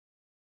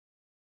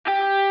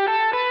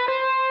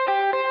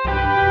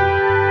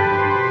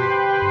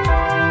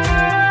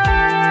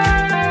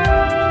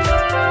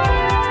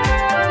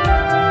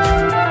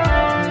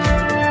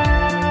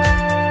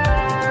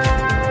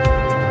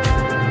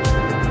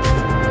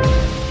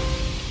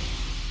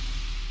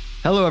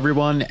Hello,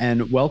 everyone,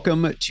 and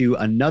welcome to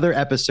another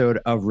episode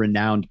of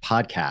Renowned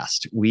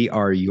Podcast. We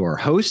are your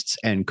hosts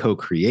and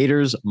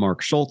co-creators,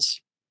 Mark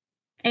Schultz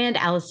and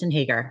Allison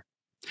Hager.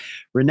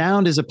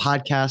 Renowned is a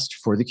podcast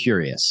for the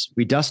curious.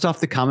 We dust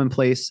off the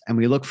commonplace and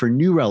we look for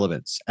new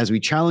relevance as we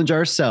challenge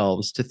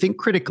ourselves to think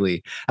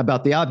critically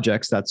about the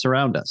objects that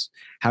surround us.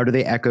 How do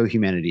they echo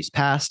humanity's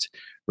past,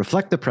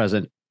 reflect the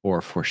present,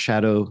 or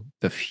foreshadow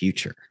the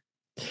future?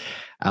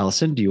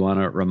 Allison, do you want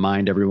to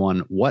remind everyone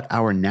what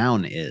our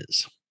noun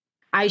is?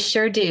 I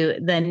sure do.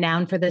 The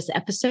noun for this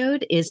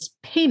episode is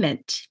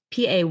payment,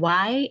 Payment,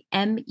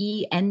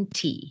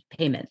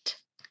 payment.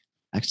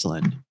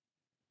 Excellent.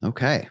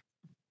 Okay.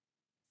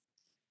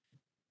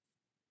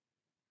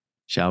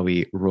 Shall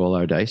we roll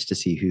our dice to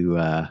see who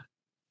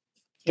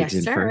digs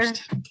in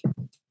first?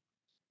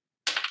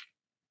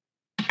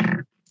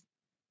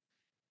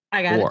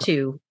 I got 4. A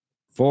 2.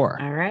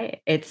 4. All right.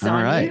 It's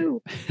on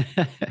you.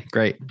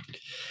 Great.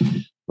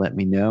 Let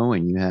me know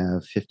when you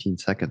have 15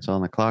 seconds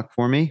on the clock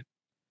for me.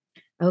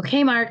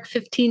 Okay, Mark,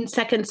 15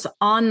 seconds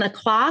on the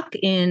clock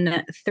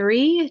in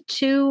 3,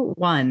 2,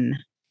 1.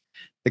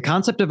 The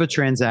concept of a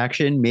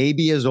transaction may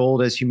be as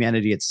old as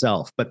humanity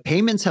itself, but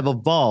payments have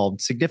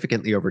evolved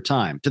significantly over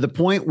time to the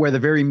point where the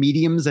very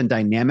mediums and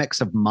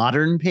dynamics of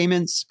modern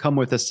payments come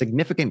with a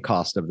significant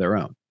cost of their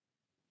own.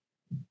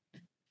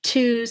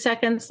 2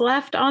 seconds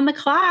left on the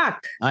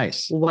clock.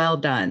 Nice. Well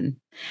done.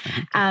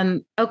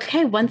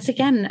 Okay, once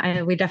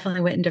again, we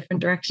definitely went in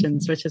different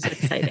directions, which is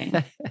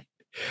exciting.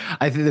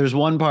 I think there's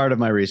one part of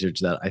my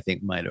research that I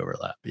think might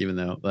overlap, even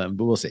though, but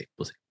we'll see.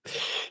 We'll see.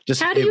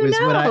 Just how do you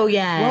know?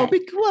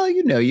 Well,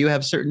 you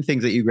have certain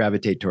things that you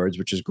gravitate towards,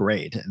 which is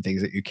great, and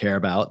things that you care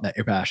about, that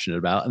you're passionate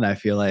about. And I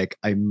feel like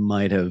I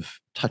might have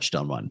touched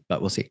on one, but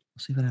we'll see.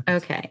 We'll see what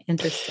happens. Okay,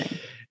 interesting.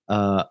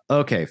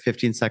 Okay,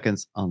 15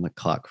 seconds on the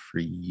clock for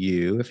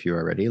you, if you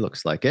are ready.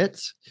 Looks like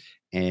it.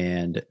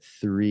 And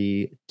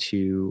 3,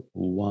 2,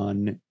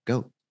 1,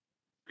 go.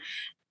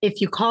 If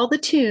you call the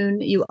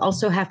tune, you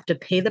also have to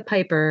pay the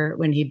piper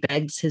when he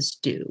begs his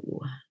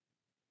due.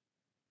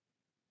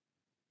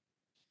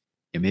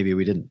 Yeah, maybe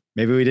we didn't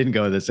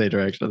go in the same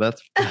direction.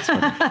 That's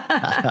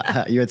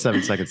funny. You had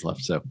 7 seconds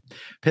left, so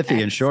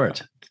pithy and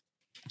short.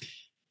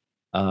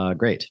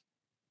 Great.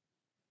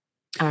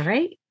 All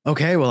right.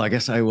 Okay, well, I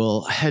guess I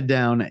will head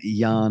down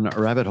yon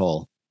rabbit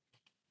hole.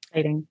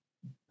 Exciting.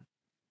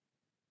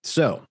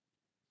 So,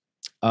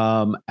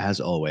 as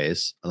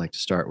always, I like to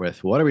start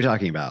with, what are we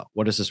talking about?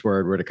 What is this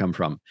word? Where did it come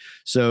from?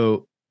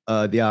 So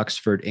the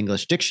Oxford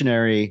English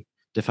Dictionary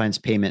defines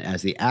payment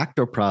as the act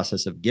or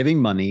process of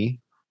giving money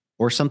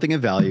or something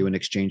of value in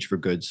exchange for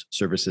goods,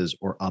 services,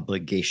 or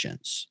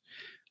obligations.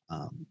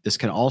 This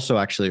can also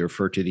actually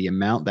refer to the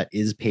amount that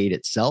is paid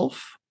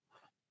itself,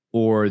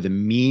 or the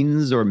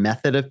means or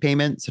method of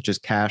payment, such as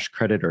cash,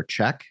 credit, or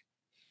check,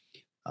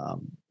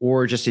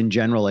 or just in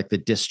general, like the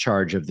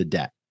discharge of the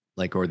debt,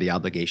 or the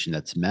obligation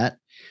that's met,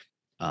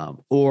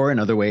 or in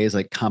other ways,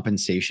 like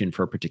compensation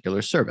for a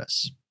particular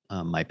service,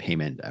 my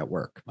payment at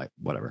work, my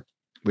whatever,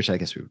 which I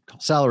guess we would call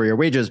salary or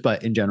wages,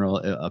 but in general,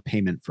 a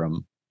payment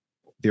from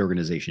the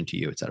organization to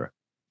you, et cetera.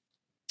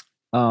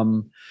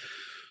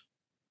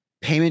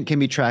 Payment can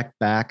be tracked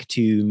back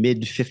to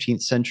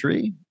mid-15th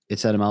century.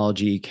 Its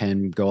etymology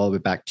can go all the way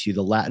back to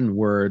the Latin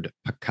word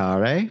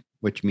pacare,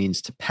 which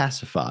means to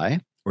pacify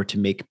or to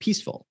make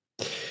peaceful.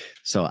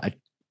 So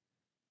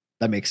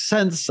that makes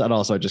sense. And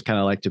also I just kind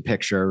of like to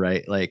picture,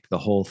 right? Like the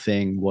whole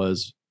thing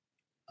was,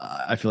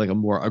 I feel like a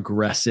more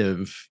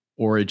aggressive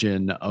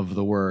origin of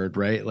the word,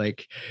 right?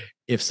 Like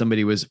if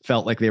somebody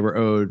felt like they were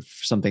owed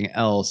something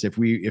else, if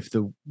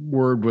the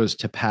word was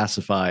to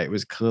pacify, it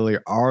was clearly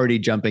already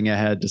jumping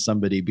ahead to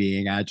somebody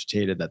being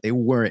agitated that they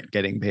weren't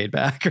getting paid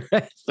back,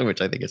 right? Which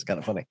I think is kind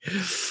of funny.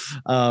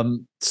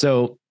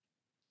 So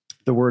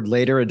the word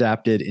later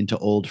adapted into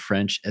Old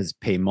French as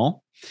paiement,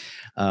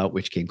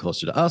 which came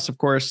closer to us, of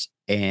course,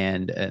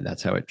 and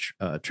that's how it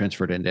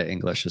transferred into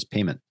English as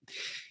payment.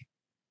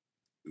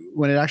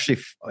 When it actually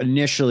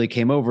initially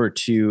came over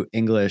to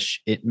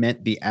English, it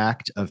meant the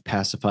act of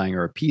pacifying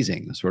or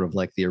appeasing, sort of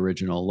like the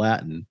original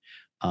Latin.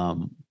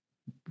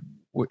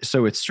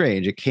 So it's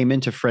strange. It came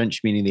into French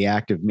meaning the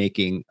act of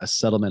making a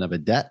settlement of a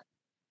debt,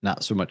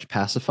 not so much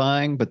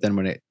pacifying. But then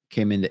when it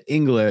came into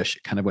English,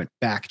 it kind of went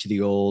back to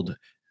the old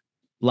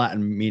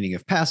Latin meaning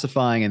of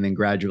pacifying, and then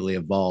gradually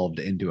evolved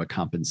into a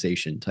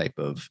compensation type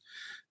of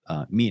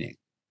meaning,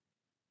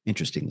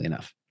 interestingly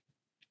enough.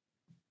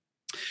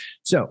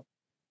 So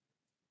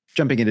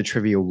jumping into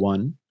trivia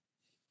 1.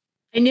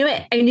 I knew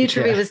it. I knew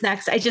trivia was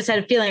next. I just had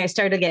a feeling I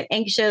started to get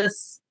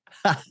anxious.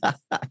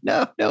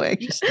 No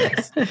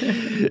anxiousness.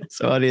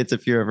 So audience,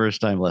 if you're a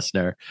first-time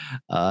listener,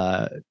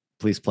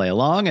 please play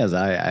along as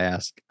I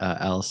ask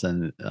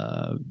Allison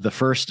the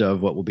first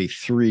of what will be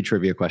 3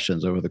 trivia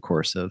questions over the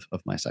course of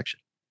my section.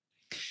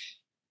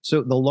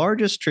 So the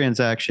largest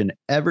transaction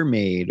ever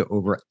made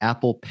over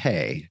Apple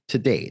Pay to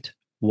date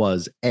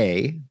was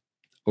A,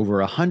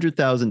 over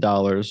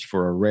 $100,000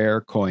 for a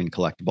rare coin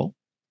collectible,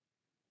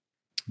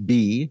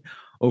 B,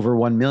 over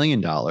 $1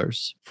 million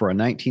for a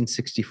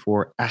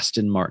 1964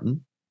 Aston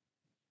Martin,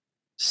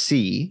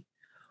 C,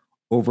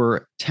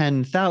 over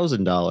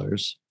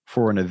 $10,000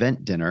 for an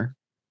event dinner,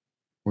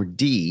 or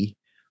D,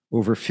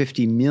 over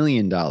 $50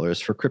 million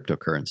for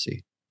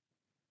cryptocurrency?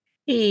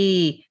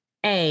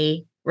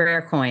 A,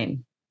 rare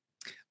coin.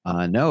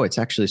 No, it's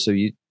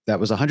actually, that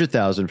was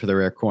 100,000 for the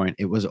rare coin.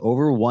 It was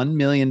over $1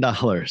 million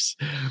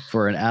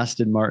for an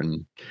Aston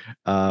Martin.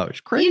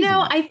 It's crazy.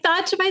 I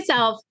thought to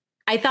myself,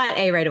 I thought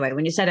A right away.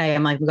 When you said A,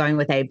 I'm like, I'm going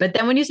with A. But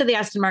then when you said the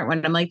Aston Martin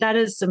one, I'm like, that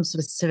is some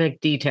specific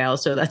detail.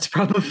 So that's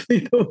probably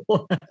the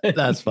one.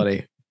 That's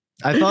funny.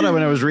 I thought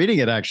when I was reading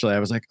it, actually, I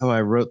was like, oh,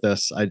 I wrote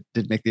this. I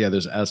did make the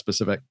others as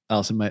specific.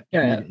 Allison might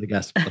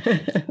guess.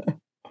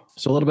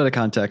 So a little bit of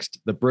context.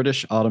 The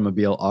British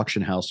automobile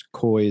auction house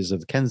Coys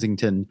of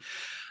Kensington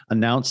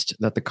announced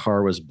that the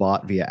car was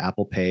bought via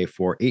Apple Pay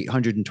for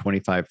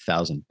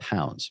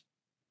 £825,000,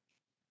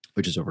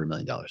 which is over $1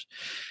 million. The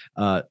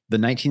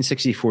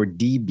 1964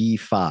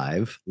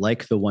 DB5,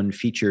 like the one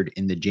featured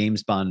in the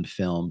James Bond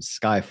film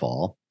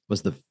Skyfall,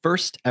 was the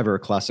first ever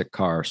classic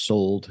car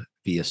sold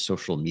via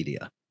social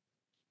media.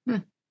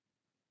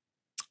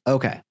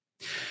 Okay.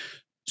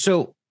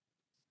 So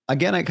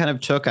again, I kind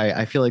of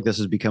I feel like this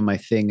has become my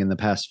thing in the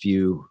past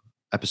few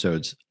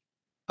episodes.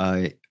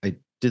 I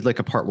did like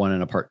a part 1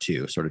 and a part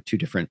 2, sort of two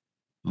different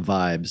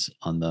vibes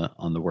on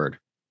the word.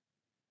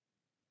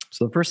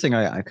 So the first thing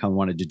I kind of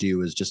wanted to do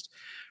was just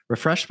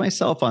refresh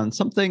myself on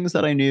some things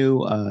that I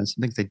knew,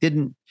 some things I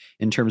didn't,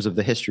 in terms of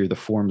the history of the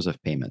forms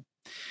of payment.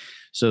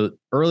 So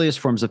earliest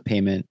forms of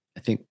payment,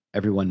 I think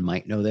everyone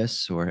might know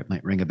this, or it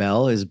might ring a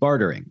bell, is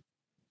bartering,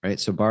 right?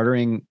 So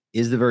bartering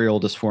is the very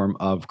oldest form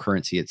of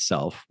currency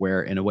itself,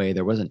 where in a way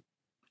there wasn't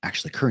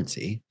actually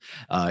currency.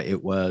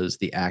 It was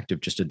the act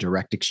of just a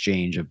direct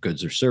exchange of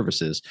goods or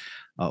services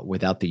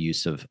without the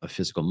use of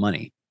physical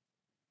money.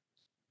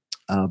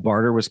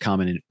 Barter was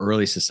common in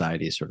early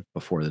societies, sort of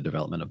before the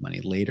development of money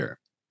later.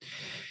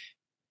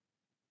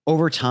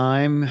 Over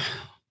time,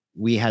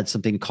 we had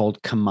something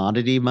called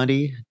commodity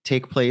money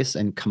take place,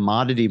 and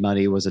commodity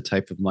money was a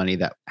type of money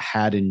that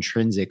had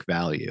intrinsic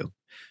value.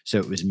 So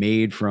it was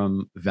made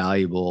from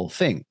valuable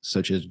things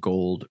such as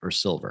gold or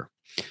silver.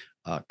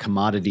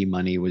 Commodity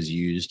money was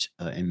used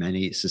in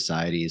many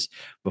societies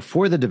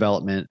before the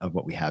development of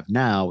what we have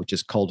now, which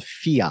is called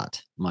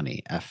fiat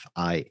money,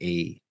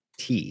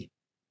 F-I-A-T.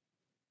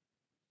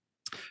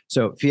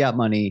 So fiat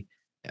money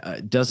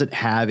doesn't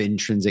have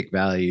intrinsic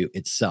value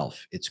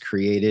itself. It's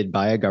created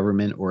by a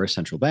government or a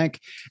central bank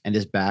and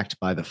is backed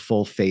by the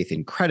full faith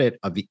and credit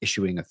of the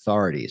issuing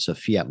authority. So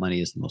fiat money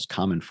is the most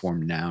common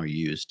form now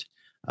used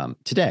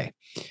today.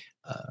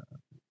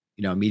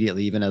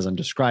 Immediately, even as I'm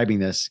describing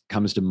this,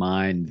 comes to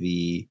mind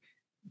the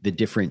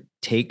different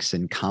takes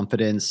and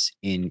confidence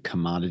in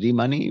commodity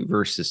money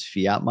versus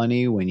fiat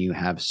money when you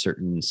have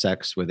certain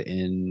sects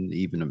within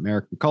even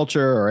American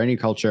culture or any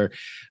culture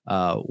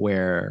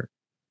where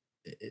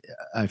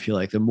I feel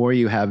like the more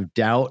you have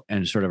doubt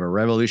and sort of a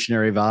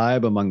revolutionary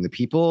vibe among the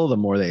people, the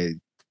more they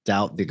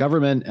doubt the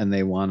government and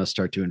they want to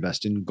start to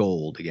invest in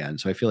gold again.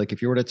 So I feel like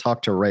if you were to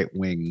talk to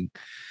right-wing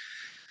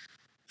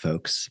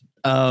folks,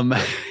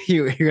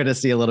 you're going to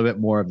see a little bit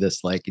more of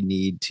this like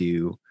need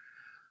to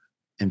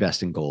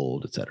invest in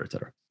gold, et cetera, et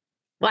cetera.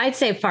 Well, I'd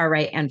say far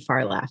right and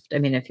far left. I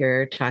mean, if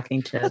you're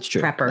talking to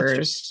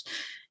preppers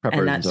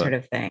and that sort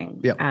of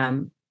thing. Yep.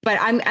 But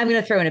I'm going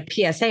to throw in a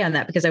PSA on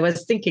that, because I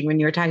was thinking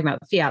when you were talking about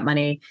fiat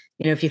money,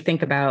 if you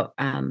think about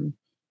an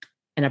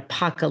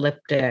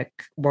apocalyptic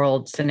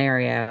world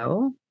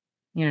scenario,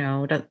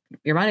 your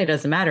money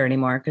doesn't matter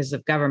anymore because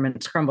if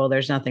governments crumble,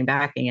 there's nothing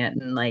backing it.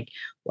 And like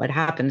what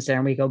happens there,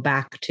 and we go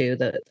back to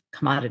the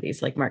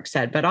commodities, like Mark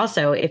said. But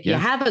also if you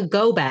have a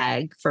go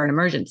bag for an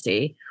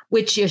emergency,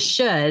 which you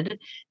should,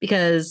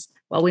 because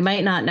while we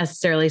might not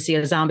necessarily see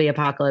a zombie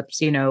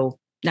apocalypse,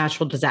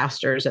 natural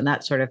disasters and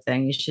that sort of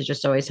thing, you should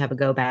just always have a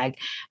go bag.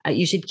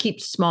 You should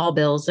keep small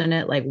bills in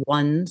it, like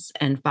 1s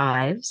and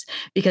 5s,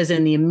 because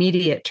in the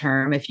immediate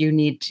term, if you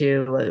need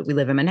to, we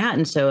live in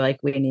Manhattan, so like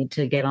we need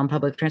to get on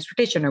public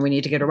transportation or we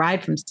need to get a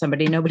ride from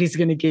somebody, nobody's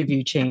going to give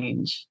you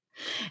change.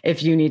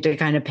 If you need to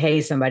kind of pay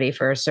somebody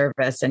for a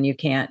service and you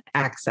can't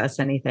access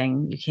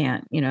anything, you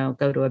can't,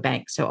 go to a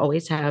bank. So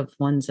always have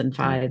 1s and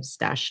 5s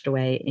stashed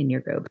away in your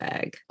go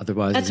bag.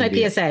 Otherwise, that's my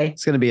PSA.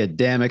 It's going to be a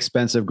damn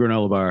expensive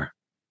granola bar.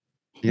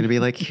 You're going to be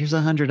like, here's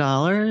 $100.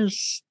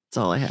 That's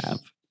all I have.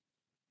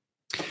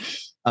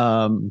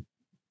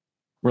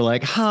 We're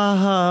like, ha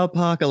ha,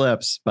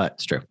 apocalypse, but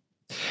it's true.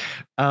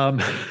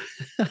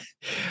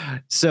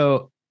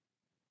 So,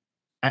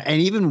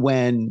 and even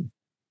when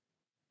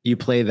you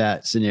play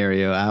that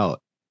scenario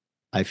out,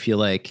 I feel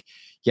like,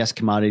 yes,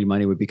 commodity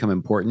money would become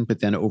important,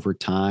 but then over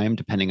time,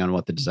 depending on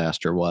what the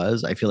disaster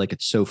was, I feel like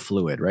it's so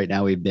fluid. Right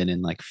now, we've been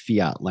in like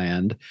fiat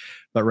land,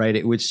 but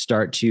it would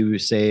start to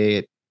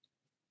say,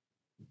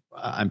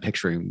 I'm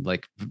picturing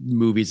like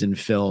movies and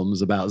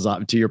films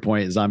about, to your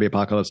point, zombie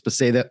apocalypse, but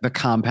say that the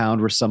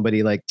compound where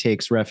somebody like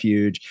takes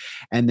refuge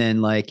and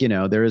then like,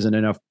 there isn't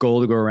enough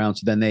gold to go around.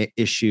 So then they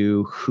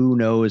issue who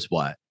knows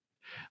what,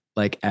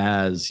 like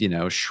as,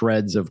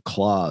 shreds of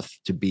cloth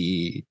to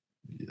be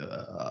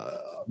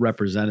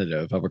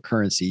representative of a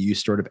currency, you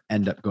sort of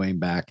end up going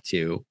back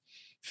to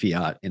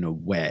fiat in a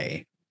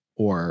way.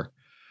 Or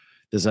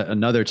there's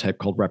another type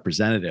called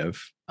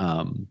representative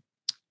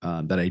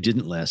that I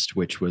didn't list,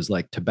 which was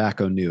like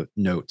tobacco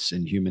notes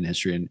in human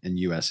history and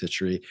US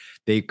history.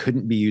 They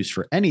couldn't be used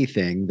for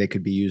anything. They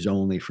could be used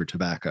only for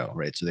tobacco,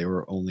 right? So they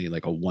were only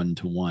like a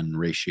 1-to-1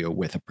 ratio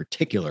with a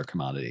particular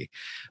commodity,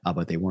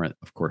 but they weren't,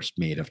 of course,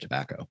 made of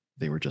tobacco.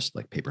 They were just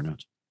like paper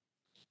notes.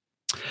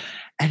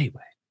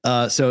 Anyway,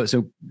 so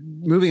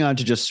moving on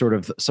to just sort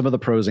of some of the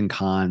pros and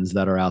cons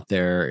that are out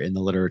there in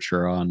the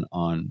literature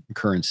on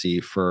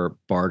currency for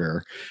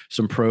barter.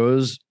 Some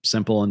pros: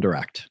 simple and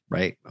direct,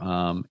 right?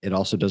 It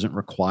also doesn't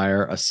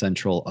require a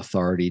central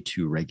authority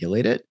to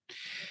regulate it.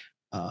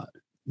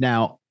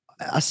 Now,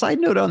 a side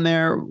note on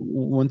there,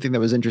 one thing that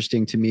was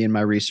interesting to me in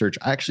my research,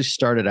 I actually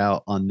started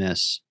out on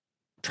this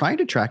trying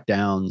to track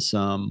down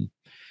some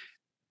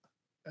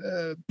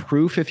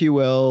proof, if you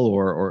will,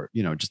 or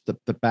just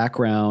the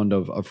background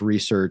of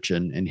research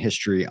and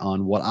history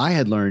on what I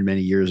had learned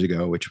many years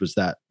ago, which was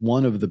that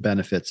one of the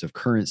benefits of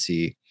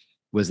currency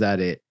was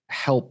that it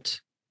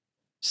helped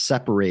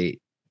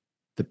separate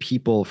the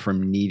people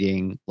from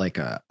needing like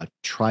a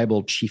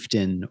tribal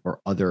chieftain or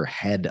other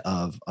head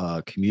of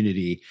a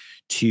community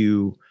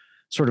to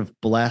sort of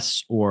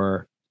bless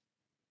or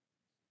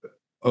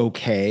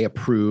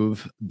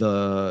approve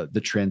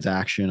the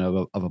transaction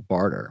of a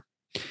barter.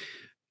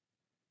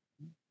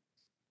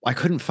 I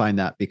couldn't find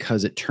that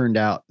because it turned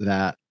out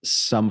that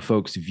some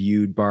folks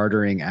viewed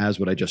bartering as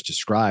what I just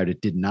described. It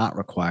did not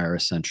require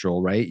a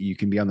central, right? You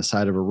can be on the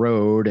side of a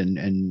road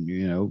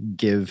and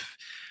give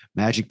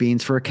magic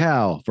beans for a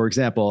cow, for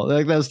example,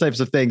 like those types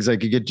of things.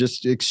 Like you could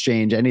just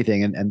exchange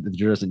anything and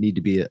there doesn't need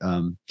to be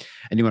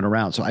anyone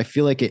around. So I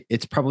feel like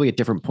it's probably at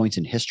different points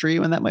in history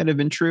when that might have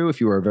been true. If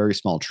you were a very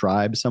small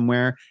tribe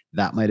somewhere,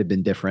 that might have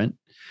been different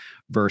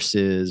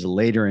versus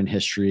later in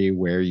history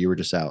where you were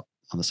just out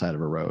on the side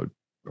of a road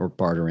or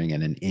bartering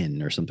in an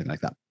inn or something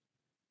like that.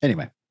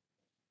 Anyway,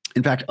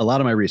 in fact, a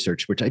lot of my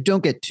research, which I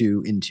don't get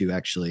into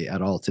actually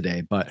at all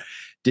today, but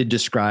did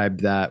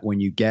describe that when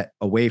you get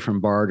away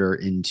from barter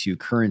into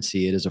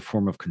currency, it is a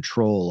form of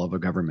control of a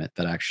government,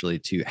 that actually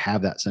to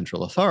have that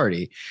central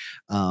authority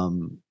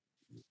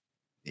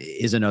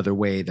is another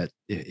way that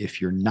if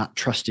you're not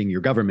trusting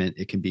your government,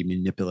 it can be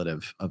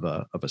manipulative of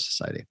a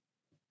society.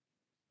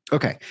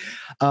 Okay.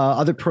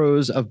 Other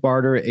pros of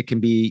barter: it can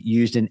be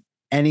used in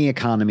any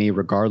economy,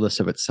 regardless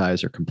of its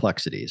size or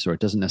complexity. So it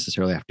doesn't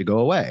necessarily have to go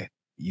away.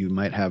 You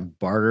might have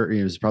barter.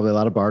 There's probably a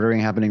lot of bartering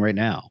happening right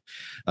now,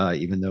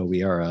 even though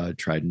we are a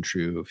tried and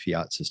true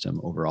fiat system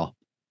overall.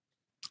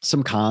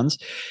 Some cons: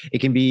 it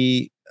can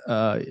be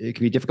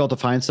difficult to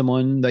find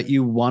someone that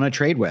you want to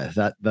trade with,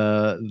 that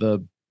the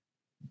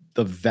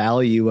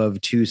value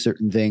of two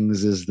certain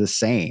things is the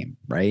same,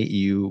 right?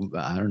 You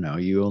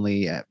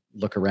only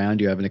look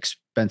around, you have an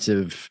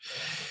expensive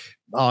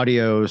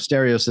audio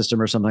stereo system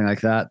or something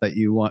like that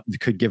you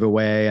could give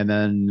away, and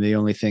then the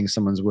only thing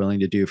someone's willing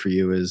to do for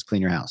you is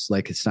clean your house.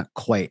 Like it's not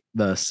quite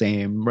the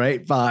same,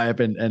 right, vibe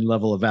and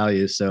level of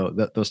value. So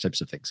those types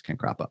of things can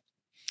crop up.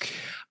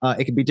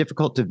 It can be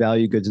difficult to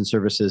value goods and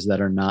services that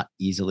are not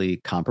easily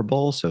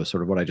comparable. So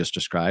sort of what I just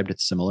described,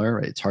 it's similar,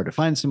 right? It's hard to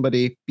find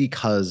somebody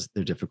because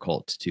they're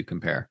difficult to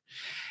compare.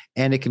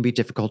 And it can be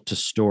difficult to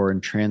store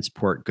and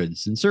transport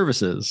goods and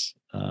services.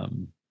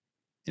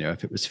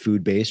 If it was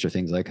food-based or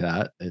things like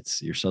that,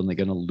 you're suddenly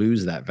going to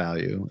lose that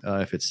value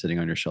if it's sitting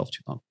on your shelf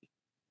too long.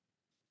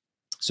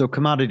 So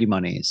commodity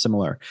money,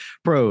 similar.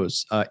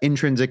 Pros: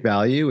 intrinsic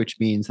value, which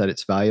means that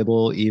it's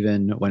valuable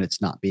even when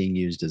it's not being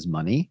used as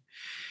money.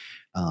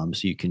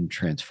 So you can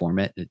transform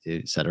it,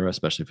 et cetera,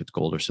 especially if it's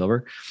gold or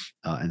silver,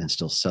 and then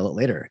still sell it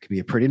later. It could be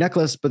a pretty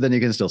necklace, but then you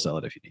can still sell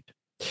it if you need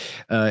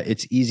to.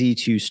 It's easy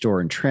to store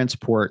and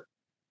transport.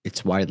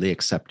 It's widely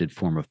accepted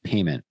form of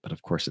payment, but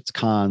of course its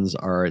cons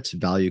are its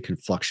value can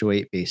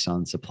fluctuate based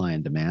on supply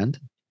and demand.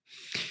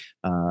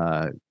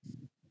 I'm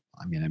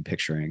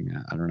picturing,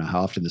 I don't know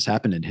how often this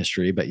happened in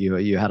history, but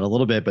you had a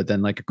little bit, but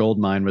then like a gold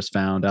mine was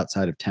found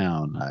outside of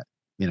town.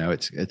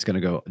 It's going to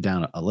go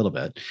down a little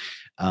bit.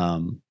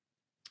 And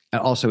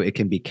also it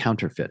can be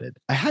counterfeited.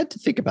 I had to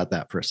think about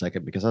that for a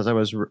second because as I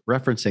was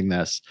referencing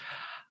this,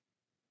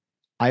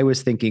 I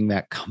was thinking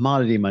that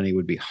commodity money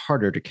would be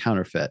harder to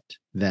counterfeit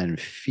than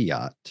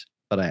fiat.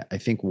 But I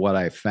think what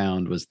I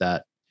found was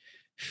that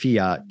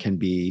fiat can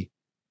be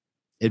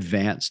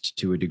advanced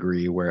to a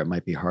degree where it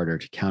might be harder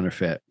to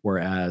counterfeit.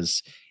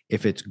 Whereas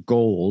if it's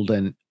gold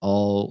and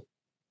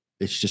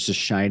it's just a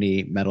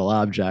shiny metal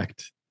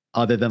object,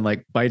 other than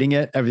like biting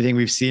it, everything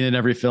we've seen in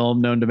every film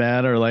known to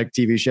man or like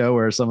TV show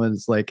where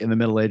someone's like in the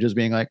Middle Ages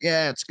being like,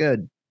 yeah, it's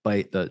good.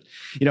 Bite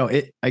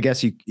I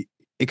guess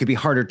it could be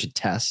harder to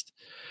test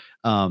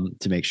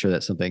to make sure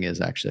that something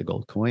is actually a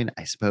gold coin,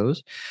 I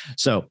suppose.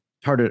 So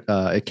harder,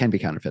 it can be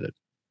counterfeited.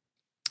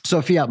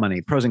 So fiat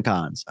money, pros and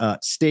cons: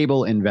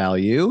 stable in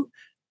value.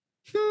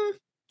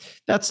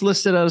 That's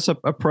listed as a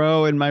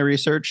pro in my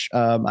research.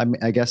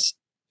 I guess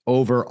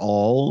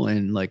overall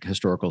in like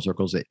historical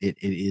circles, it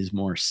is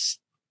more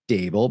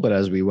stable, but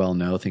as we well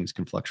know, things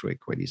can fluctuate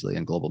quite easily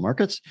in global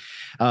markets.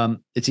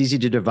 It's easy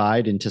to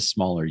divide into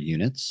smaller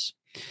units,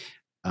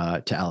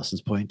 to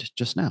Allison's point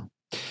just now,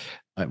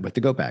 with the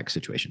go bag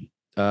situation.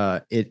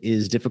 It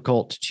is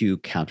difficult to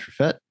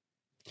counterfeit,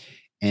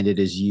 and it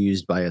is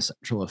used by a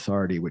central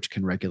authority which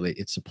can regulate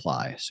its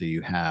supply. So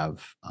you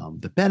have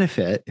the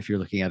benefit, if you're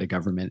looking at a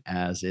government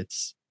as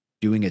it's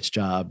doing its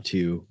job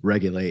to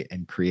regulate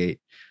and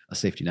create a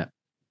safety net.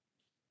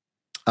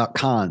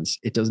 Cons,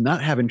 it does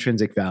not have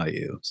intrinsic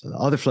value. So the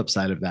other flip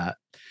side of that,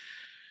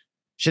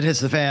 shit hits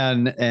the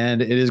fan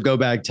and it is go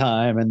bag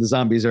time and the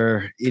zombies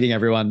are eating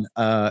everyone.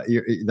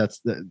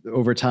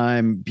 Over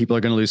time, people are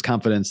going to lose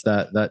confidence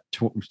that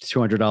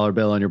 $200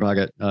 bill on your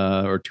pocket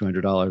or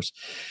 $200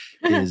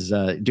 is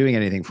doing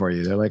anything for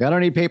you. They're like, I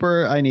don't need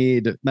paper, I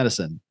need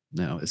medicine,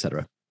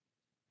 etc.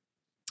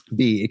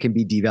 B, it can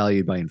be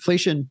devalued by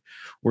inflation,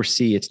 or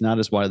C, it's not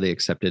as widely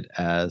accepted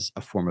as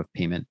a form of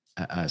payment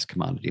as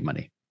commodity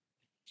money.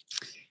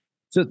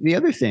 So the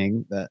other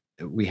thing that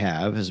we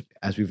have,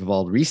 as we've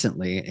evolved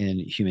recently in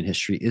human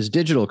history, is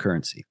digital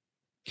currency.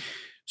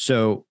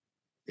 So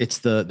it's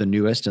the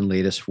newest and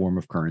latest form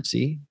of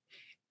currency.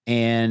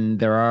 And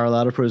there are a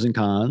lot of pros and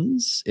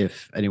cons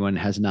if anyone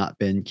has not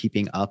been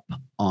keeping up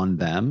on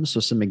them. So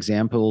some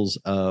examples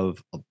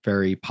of a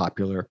very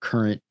popular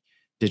current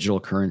digital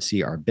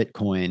currency are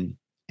Bitcoin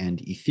and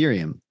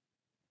Ethereum.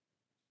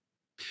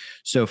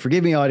 So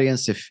forgive me,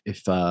 audience, if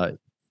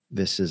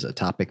this is a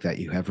topic that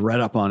you have read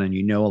up on and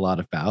you know a lot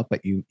about,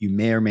 but you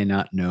may or may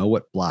not know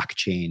what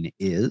blockchain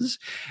is.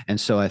 And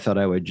so I thought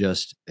I would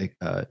just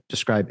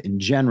describe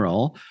in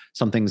general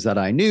some things that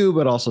I knew,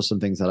 but also some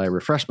things that I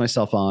refreshed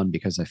myself on,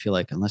 because I feel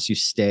like unless you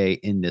stay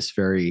in this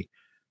very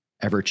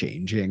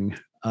ever-changing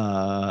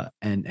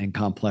and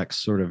complex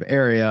sort of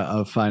area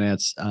of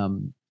finance,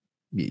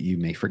 you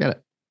may forget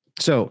it.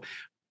 So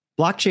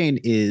blockchain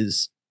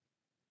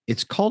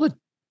it's called a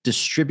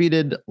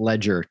distributed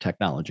ledger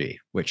technology,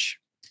 which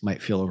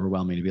might feel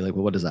overwhelming to be like,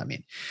 well, what does that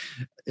mean?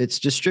 It's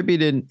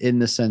distributed in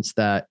the sense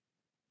that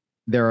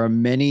there are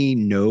many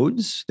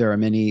nodes. There are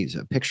many,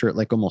 picture it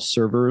like almost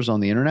servers on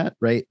the internet,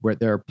 right? Where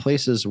there are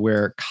places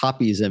where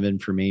copies of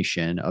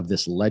information of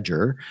this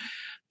ledger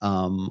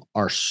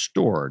are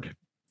stored,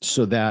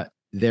 so that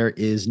there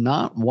is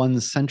not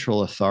one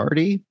central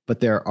authority, but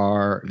there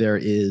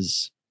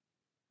is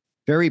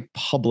very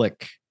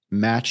public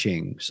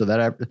matching, so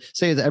that I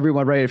say that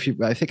everyone, right?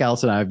 I think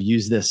Alice and I have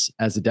used this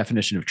as a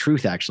definition of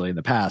truth actually in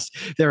the past.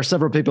 There are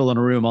several people in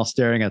a room all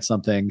staring at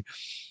something.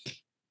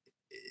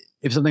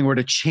 If something were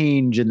to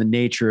change in the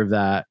nature of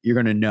that, you're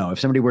going to know.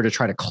 If somebody were to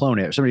try to clone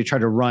it, or somebody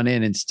tried to run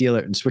in and steal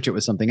it and switch it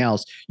with something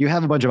else, you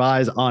have a bunch of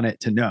eyes on it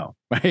to know,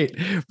 right?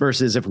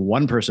 Versus if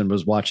one person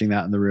was watching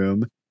that in the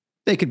room,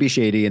 they could be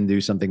shady and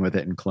do something with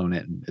it and clone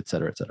it, and et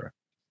cetera, et cetera.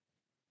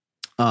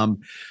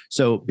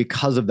 So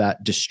because of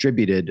that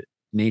distributed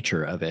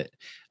nature of it,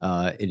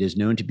 it is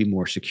known to be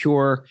more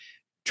secure,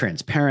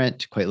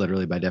 transparent, quite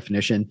literally by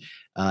definition,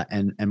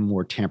 and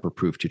more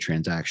tamper-proof to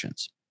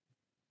transactions.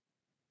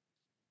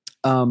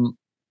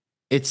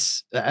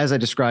 It's, as I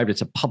described,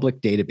 it's a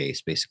public database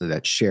basically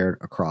that's shared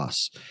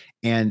across.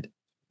 And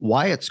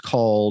why it's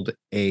called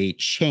a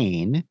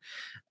chain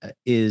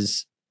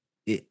is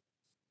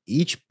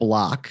each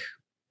block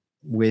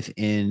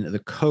within the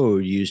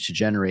code used to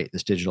generate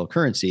this digital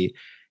currency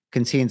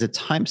contains a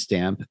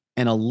timestamp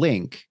and a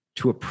link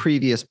to a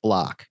previous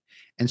block.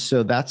 And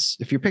so that's,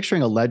 if you're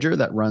picturing a ledger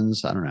that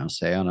runs, I don't know,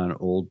 say on an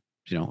old,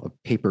 a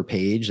paper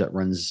page that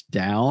runs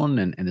down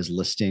and is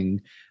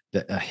listing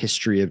a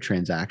history of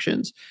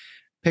transactions,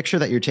 picture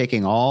that you're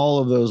taking all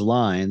of those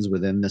lines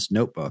within this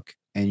notebook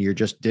and you're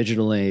just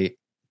digitally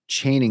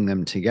chaining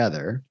them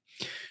together.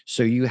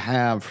 So you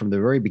have from the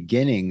very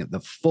beginning,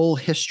 the full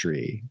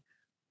history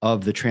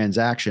of the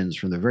transactions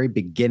from the very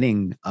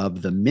beginning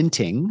of the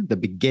minting, the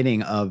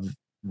beginning of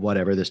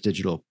whatever this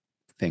digital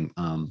thing,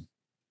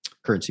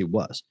 currency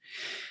was.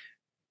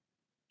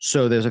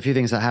 So there's a few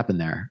things that happen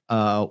there.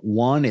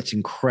 One, it's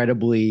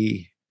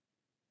incredibly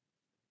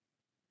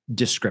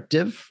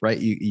descriptive, right?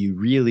 You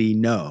really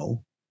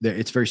know that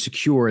it's very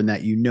secure in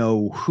that you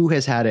know who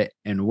has had it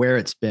and where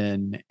it's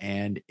been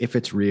and if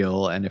it's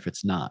real and if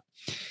it's not.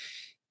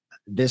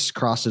 This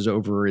crosses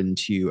over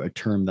into a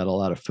term that a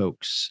lot of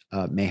folks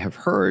may have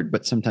heard,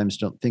 but sometimes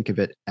don't think of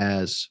it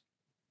as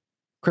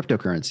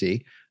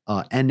cryptocurrency,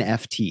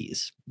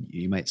 NFTs.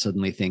 You might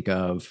suddenly think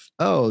of,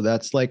 oh,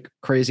 that's like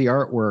crazy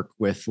artwork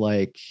with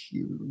like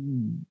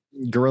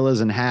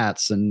gorillas and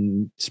hats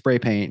and spray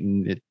paint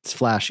and it's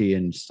flashy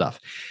and stuff.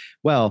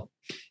 Well,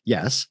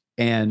 yes.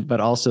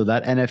 But also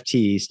that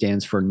NFT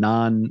stands for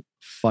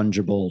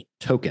non-fungible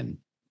token.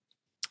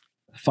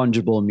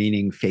 Fungible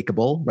meaning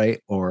fakeable,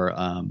 right? Or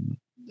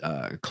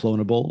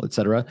clonable, et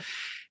cetera.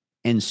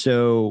 And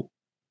so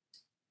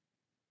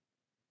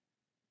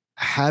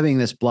having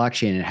this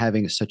blockchain and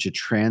having such a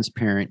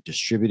transparent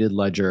distributed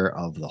ledger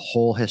of the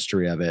whole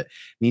history of it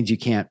means you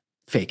can't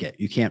fake it.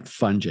 You can't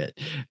funge it.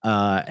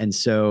 And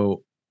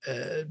so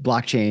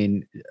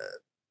blockchain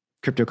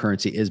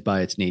cryptocurrency is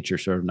by its nature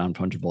sort of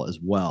non-fungible as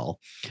well.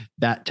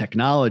 That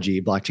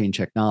technology, blockchain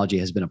technology,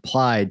 has been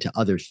applied to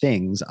other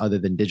things other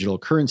than digital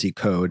currency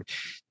code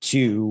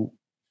to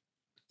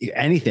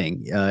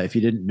anything. If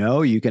you didn't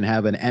know, you can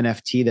have an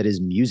NFT that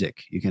is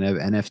music. You can have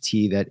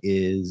NFT that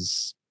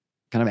is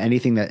kind of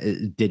anything that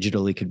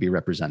digitally could be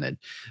represented.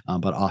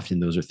 But often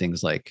those are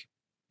things like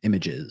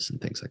images and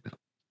things like that.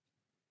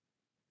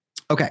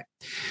 Okay,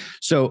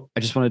 so I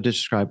just wanted to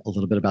describe a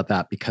little bit about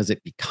that because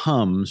it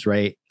becomes,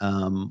 right,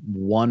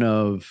 one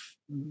of,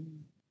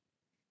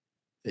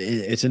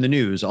 it's in the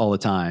news all the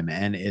time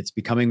and it's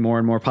becoming more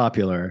and more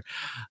popular.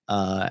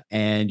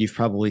 And you've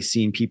probably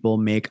seen people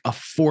make a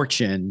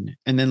fortune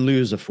and then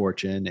lose a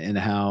fortune, and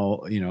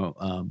how,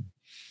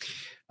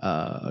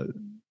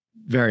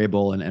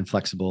 variable and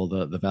flexible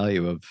the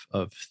value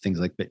of things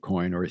like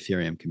Bitcoin or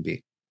Ethereum can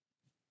be.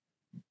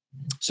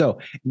 So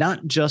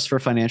not just for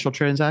financial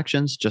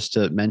transactions, just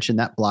to mention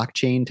that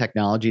blockchain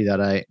technology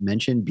that I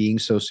mentioned being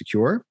so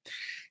secure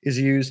is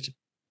used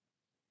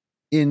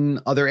in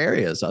other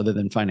areas other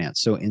than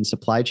finance. So in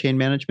supply chain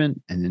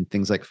management and in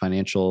things like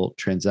financial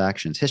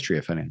transactions, history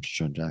of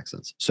financial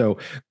transactions. So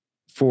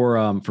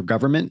for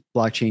government,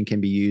 blockchain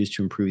can be used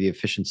to improve the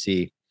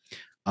efficiency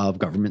of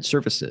government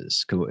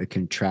services. It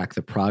can track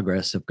the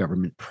progress of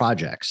government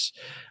projects,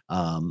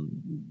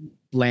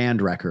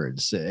 land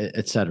records,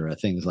 et cetera,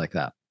 things like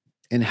that.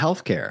 In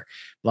healthcare,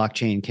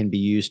 blockchain can be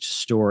used to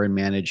store and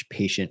manage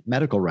patient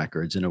medical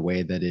records in a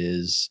way that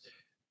is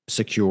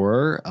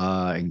secure,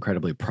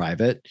 incredibly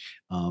private,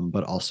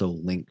 but also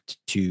linked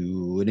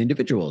to an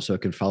individual. So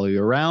it can follow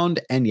you around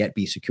and yet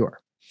be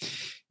secure,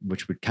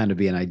 which would kind of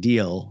be an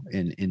ideal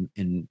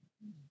in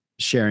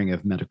sharing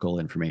of medical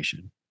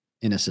information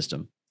in a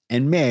system,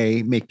 and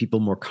may make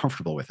people more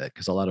comfortable with it,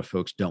 because a lot of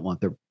folks don't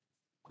want their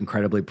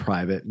incredibly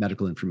private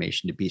medical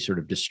information to be sort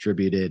of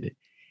distributed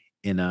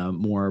in a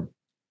more,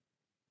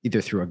 either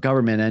through a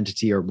government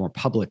entity or more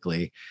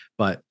publicly.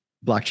 But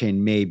blockchain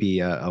may be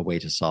a way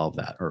to solve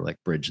that, or like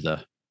bridge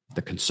the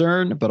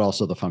concern, but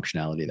also the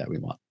functionality that we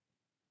want.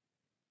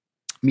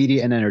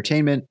 Media and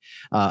entertainment.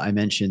 I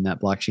mentioned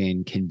that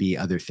blockchain can be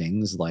other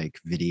things like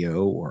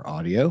video or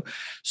audio.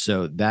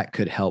 So that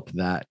could help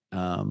that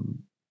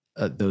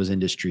those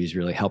industries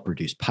really help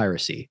reduce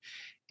piracy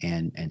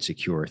and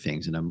secure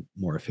things in a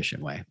more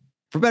efficient way.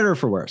 For better or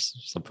for worse.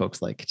 Some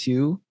folks like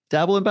to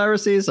dabble in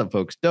piracy. Some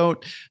folks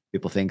don't.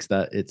 People think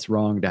that it's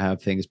wrong to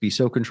have things be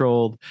so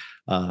controlled,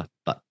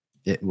 but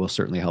it will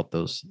certainly help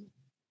those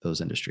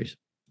industries.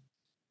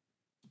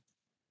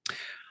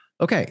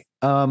 Okay.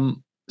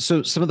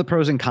 So some of the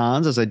pros and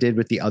cons, as I did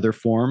with the other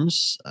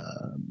forms,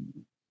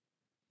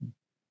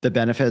 the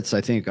benefits,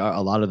 I think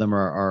a lot of them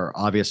are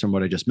obvious from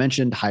what I just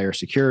mentioned: higher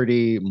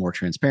security, more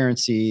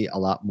transparency, a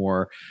lot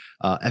more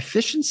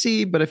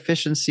efficiency, but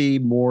efficiency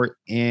more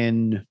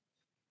in,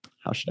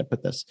 how should I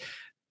put this?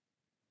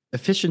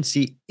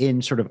 Efficiency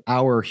in sort of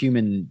our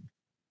human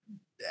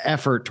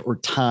effort or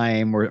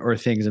time or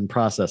things in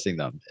processing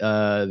them.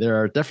 There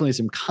are definitely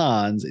some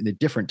cons in a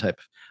different type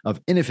of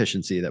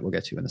inefficiency that we'll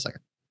get to in a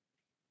second.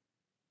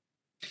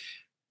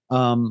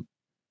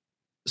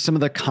 Some of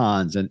the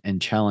cons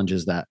and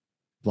challenges that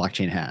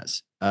blockchain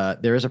has.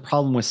 There is a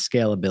problem with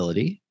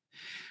scalability.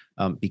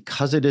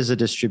 Because it is a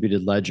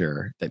distributed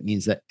ledger, that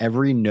means that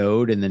every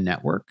node in the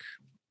network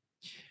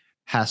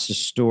has to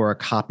store a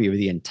copy of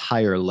the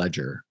entire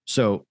ledger.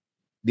 So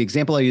the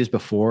example I used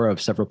before of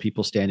several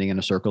people standing in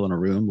a circle in a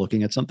room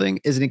looking at something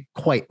isn't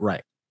quite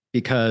right,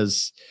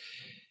 because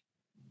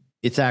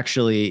it's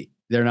actually,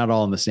 they're not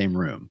all in the same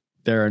room.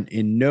 They're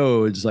in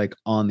nodes like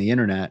on the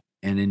internet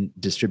and in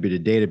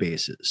distributed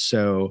databases.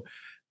 So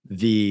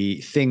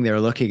the thing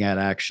they're looking at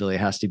actually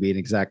has to be an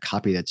exact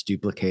copy that's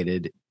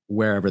duplicated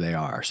wherever they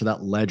are. So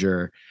that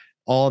ledger,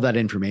 all of that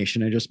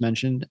information I just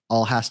mentioned,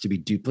 all has to be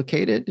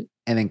duplicated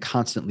and then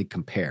constantly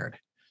compared,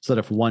 so that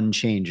if one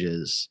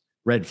changes,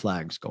 red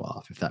flags go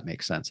off, if that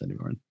makes sense,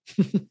 anyone.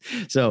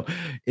 So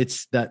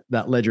it's that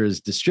ledger is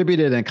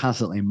distributed and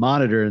constantly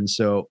monitored. And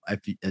so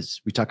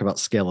as we talk about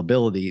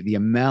scalability, the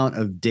amount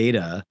of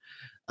data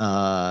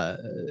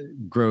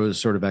grows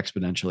sort of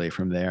exponentially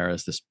from there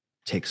as this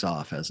takes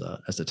off as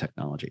a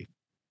technology.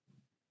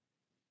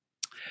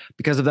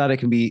 Because of that, it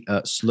can be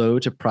slow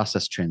to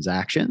process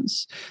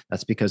transactions.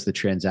 That's because the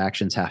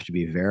transactions have to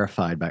be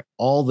verified by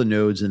all the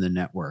nodes in the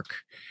network.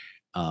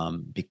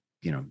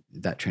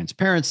 That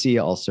transparency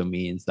also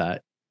means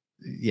that,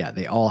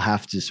 they all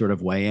have to sort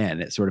of weigh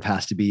in. It sort of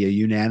has to be a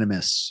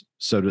unanimous,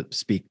 so to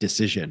speak,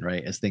 decision,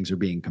 right? As things are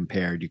being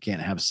compared, you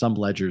can't have some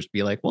ledgers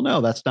be like, well,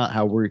 no, that's not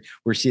how we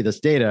see this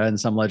data. And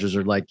some ledgers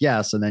are like,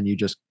 yes. And then you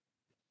just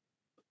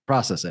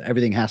process it.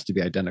 Everything has to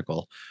be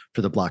identical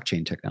for the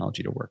blockchain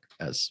technology to work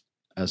as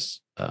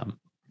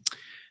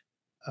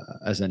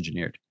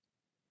engineered.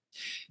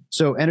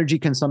 So energy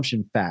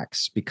consumption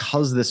facts,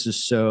 because this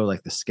is so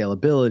like the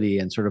scalability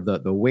and sort of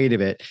the weight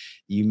of it,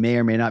 you may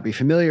or may not be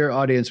familiar,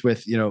 audience,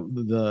 with,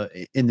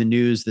 in the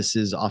news, this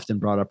is often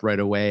brought up right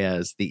away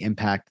as the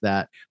impact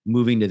that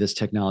moving to this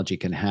technology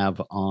can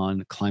have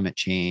on climate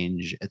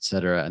change, et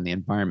cetera, and the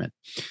environment.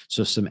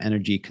 So some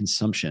energy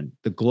consumption.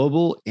 The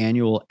global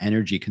annual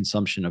energy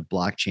consumption of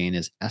blockchain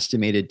is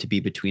estimated to be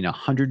between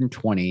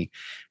 120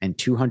 and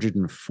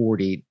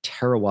 240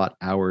 terawatt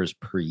hours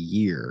per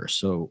year.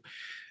 So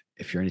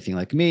if you're anything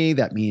like me,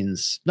 that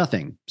means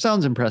nothing.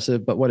 Sounds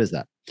impressive, but what is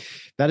that?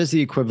 That is the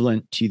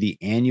equivalent to the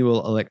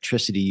annual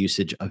electricity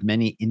usage of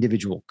many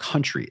individual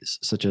countries,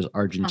 such as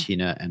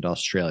Argentina and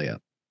Australia.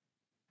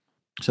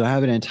 So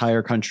have an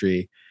entire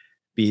country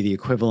be the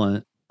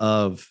equivalent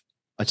of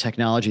a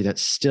technology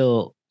that's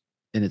still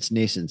in its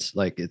nascence,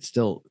 like it's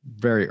still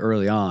very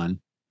early on.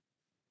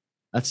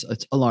 It's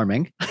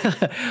alarming.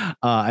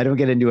 I don't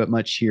get into it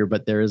much here,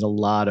 but there is a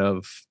lot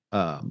of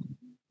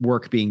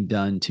work being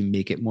done to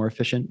make it more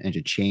efficient and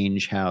to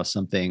change how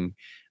something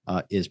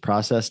is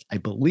processed. I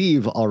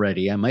believe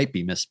already, I might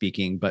be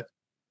misspeaking, but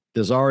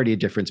there's already a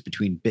difference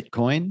between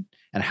Bitcoin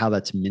and how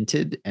that's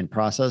minted and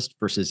processed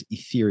versus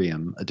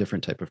Ethereum, a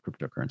different type of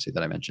cryptocurrency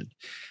that I mentioned.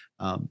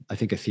 I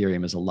think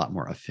Ethereum is a lot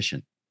more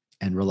efficient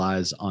and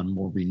relies on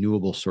more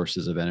renewable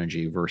sources of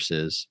energy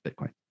versus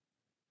Bitcoin.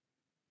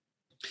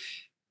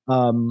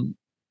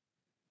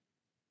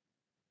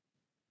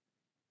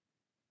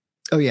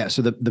 Oh, yeah.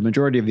 So the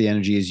majority of the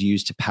energy is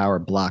used to power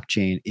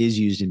blockchain is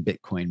used in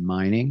Bitcoin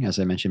mining. As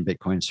I mentioned,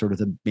 Bitcoin is sort of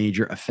the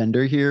major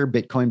offender here.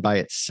 Bitcoin by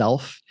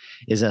itself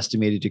is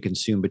estimated to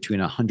consume between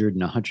 100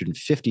 and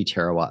 150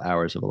 terawatt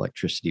hours of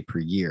electricity per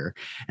year.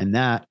 And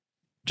that,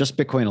 just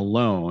Bitcoin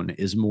alone,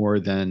 is more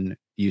than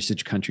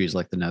usage countries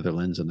like the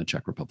Netherlands and the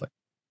Czech Republic.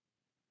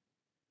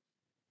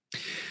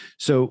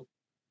 So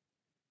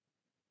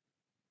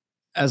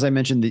as I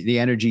mentioned, the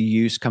energy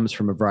use comes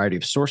from a variety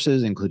of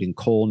sources, including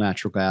coal,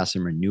 natural gas,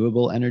 and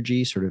renewable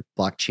energy, sort of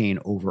blockchain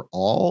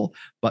overall.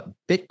 But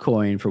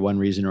Bitcoin, for one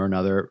reason or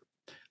another,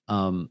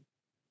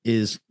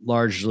 is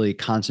largely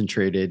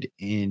concentrated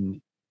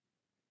in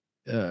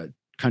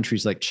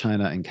countries like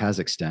China and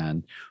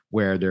Kazakhstan,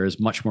 where there is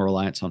much more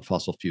reliance on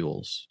fossil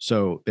fuels.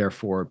 So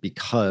therefore,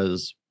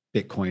 because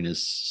Bitcoin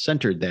is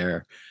centered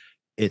there,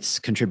 it's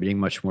contributing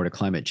much more to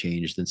climate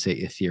change than,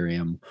 say,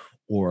 Ethereum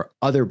or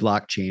other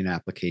blockchain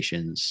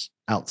applications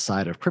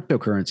outside of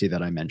cryptocurrency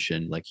that I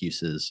mentioned, like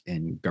uses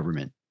in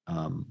government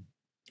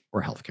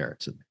or healthcare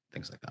and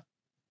things like that.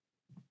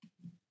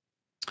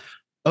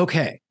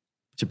 Okay,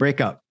 to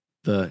break up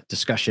the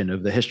discussion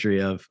of the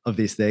history of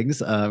these things,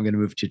 I'm going to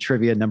move to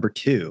trivia number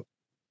 2.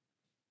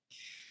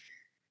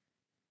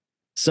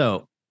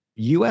 So,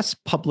 U.S.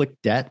 public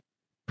debt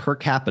per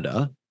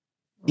capita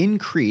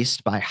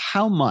increased by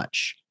how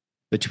much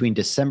between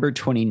December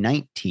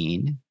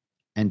 2019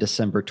 and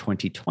December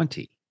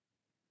 2020?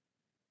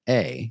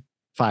 A,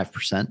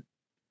 5%,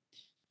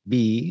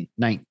 B,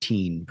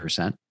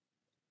 19%,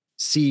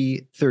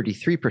 C,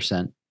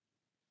 33%,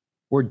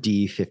 or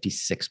D,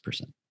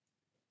 56%?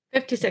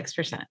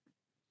 56%.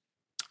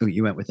 Oh,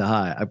 you went with the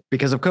high.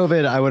 Because of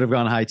COVID, I would have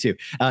gone high too.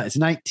 It's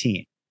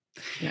 19.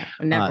 Yeah,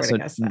 never would have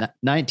guessed that.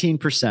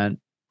 19%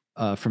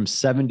 from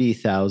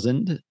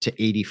 70,000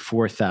 to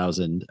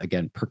 84,000,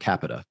 again, per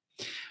capita.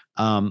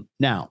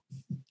 Now,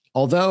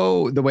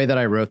 although the way that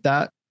I wrote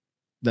that,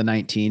 the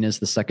 19 is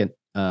the second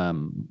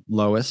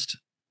lowest,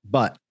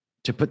 but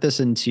to put this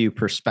into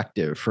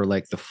perspective for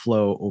like the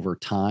flow over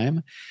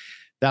time,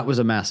 that was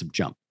a massive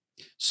jump.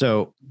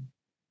 So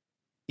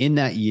in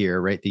that year,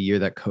 right, the year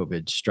that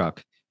COVID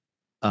struck,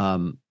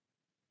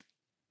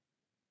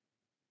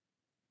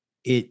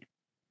 it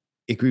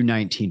grew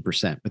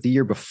 19%, but the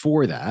year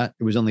before that,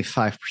 it was only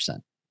 5%.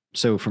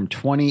 So from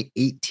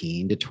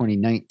 2018 to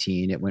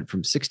 2019, it went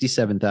from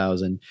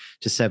 67,000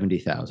 to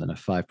 70,000, a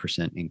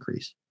 5%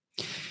 increase.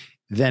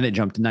 Then it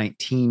jumped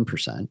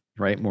 19%,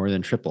 right? More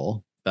than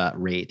triple that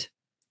rate,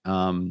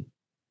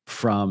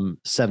 from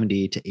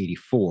 70 to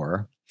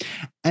 84.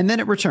 And then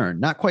it returned,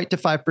 not quite to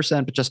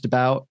 5%, but just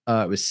about.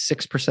 It was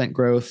 6%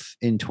 growth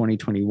in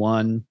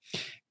 2021,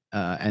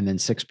 and then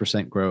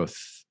 6% growth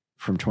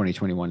from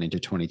 2021 into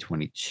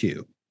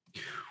 2022,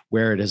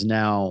 where it is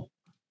now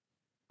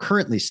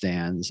currently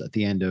stands at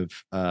the end of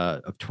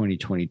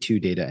 2022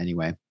 data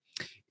anyway,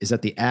 is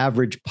that the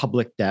average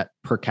public debt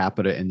per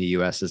capita in the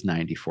US is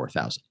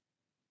 94,000.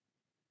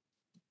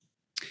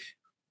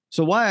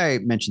 So why I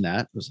mentioned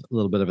that was a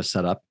little bit of a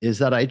setup is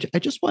that I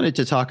just wanted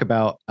to talk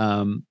about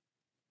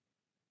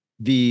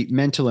the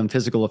mental and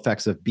physical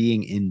effects of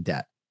being in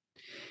debt.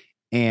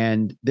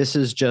 And this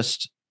is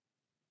just,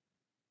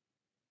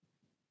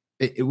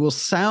 it will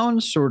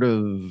sound sort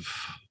of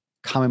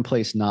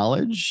commonplace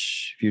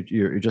knowledge if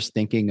you're just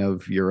thinking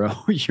of your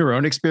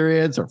own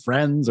experience or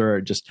friends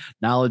or just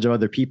knowledge of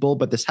other people,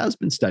 but this has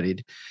been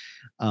studied.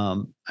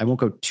 I won't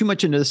go too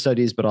much into the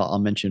studies, but I'll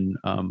mention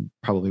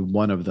probably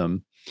one of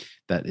them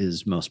that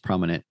is most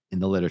prominent in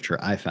the literature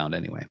I found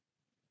anyway.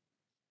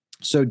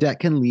 So debt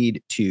can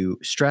lead to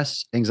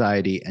stress,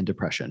 anxiety, and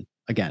depression.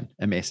 Again,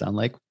 it may sound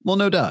like, well,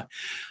 no duh.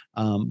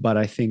 But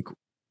I think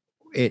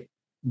it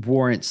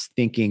warrants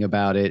thinking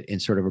about it in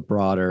sort of a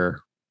broader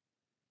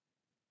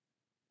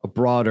a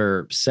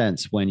broader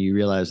sense when you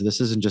realize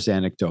this isn't just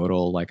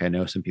anecdotal, like I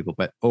know some people,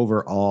 but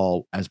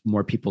overall, as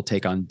more people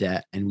take on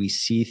debt and we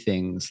see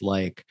things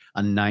like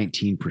a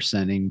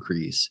 19%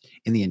 increase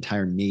in the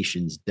entire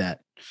nation's debt,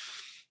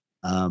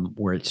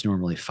 where it's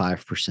normally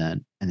 5%,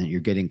 and then you're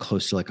getting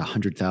close to like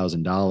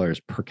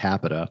 $100,000 per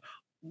capita.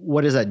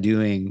 What is that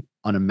doing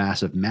on a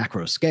massive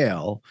macro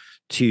scale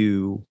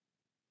to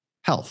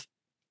health?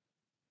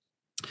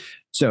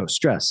 So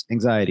stress,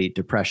 anxiety,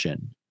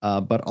 depression,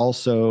 but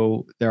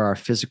also there are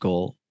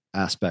physical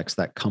aspects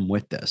that come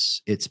with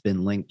this. It's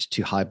been linked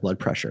to high blood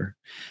pressure,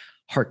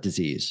 heart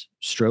disease,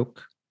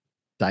 stroke,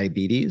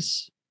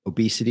 diabetes,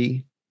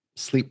 obesity,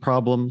 sleep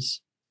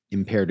problems,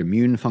 impaired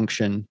immune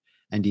function,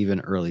 and even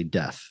early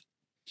death.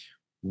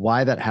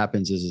 Why that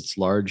happens is it's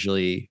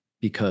largely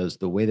because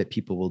the way that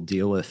people will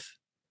deal with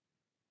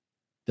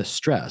the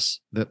stress,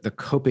 the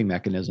coping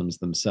mechanisms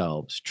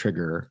themselves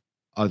trigger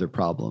other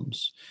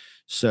problems.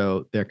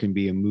 So there can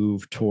be a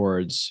move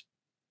towards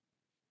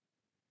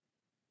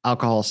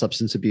alcohol,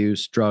 substance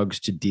abuse, drugs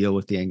to deal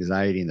with the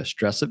anxiety and the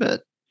stress of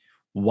it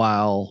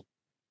while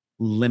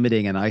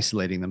limiting and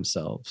isolating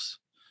themselves.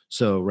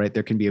 So, right,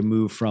 there can be a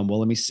move from, well,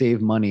 let me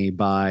save money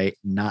by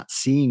not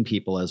seeing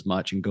people as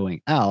much and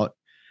going out,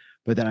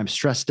 but then I'm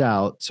stressed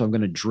out, so I'm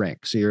going to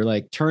drink. So you're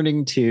like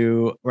turning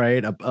to,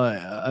 right,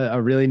 a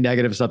really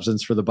negative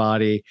substance for the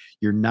body.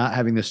 You're not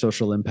having the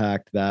social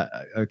impact that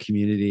a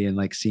community and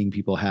like seeing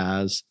people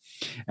has.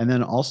 And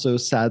then also,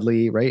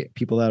 sadly, right,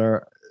 people that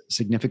are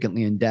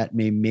significantly in debt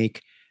may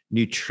make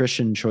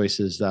nutrition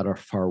choices that are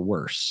far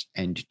worse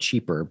and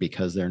cheaper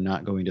because they're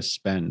not going to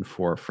spend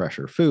for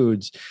fresher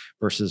foods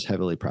versus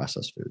heavily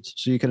processed foods.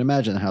 So you can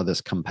imagine how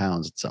this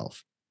compounds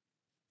itself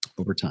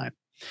over time.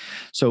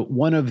 So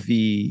one of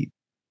the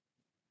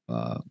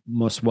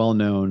most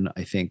well-known,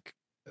 I think,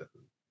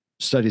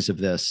 studies of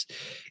this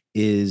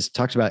is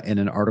talked about in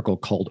an article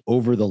called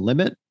Over the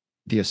Limit,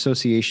 The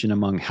Association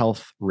Among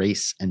Health,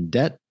 Race, and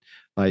Debt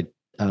by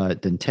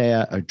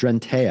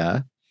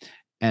Drentea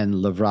and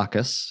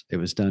Lavrakis. It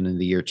was done in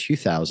the year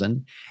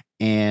 2000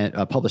 and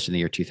published in the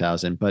year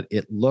 2000, but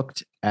it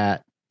looked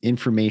at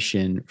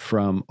information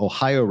from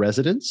Ohio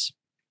residents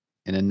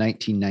in a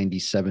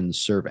 1997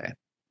 survey.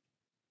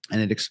 And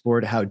it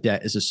explored how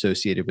debt is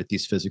associated with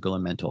these physical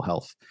and mental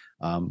health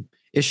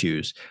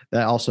issues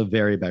that also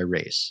vary by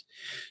race.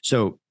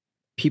 So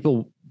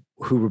people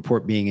who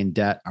report being in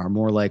debt are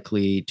more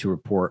likely to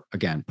report,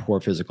 again,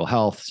 poor physical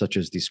health, such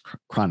as these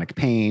chronic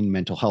pain,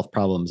 mental health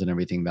problems, and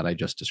everything that I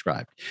just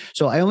described.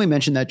 So I only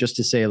mentioned that just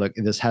to say, look,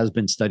 this has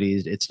been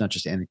studied. It's not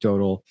just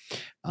anecdotal.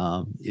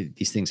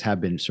 These things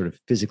have been sort of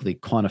physically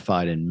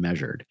quantified and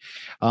measured.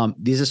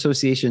 These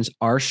associations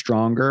are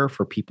stronger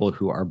for people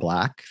who are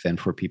Black than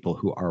for people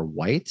who are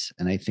white.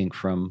 And I think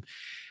from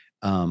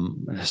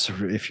so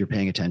if you're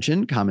paying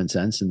attention, common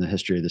sense in the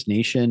history of this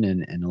nation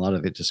and a lot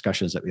of the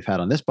discussions that we've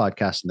had on this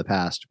podcast in the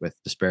past with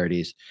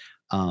disparities,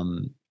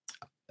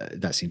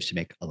 that seems to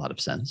make a lot of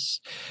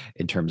sense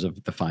in terms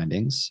of the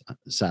findings,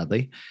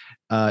 sadly.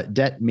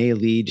 Debt may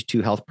lead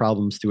to health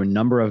problems through a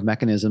number of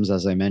mechanisms,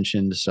 as I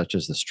mentioned, such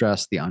as the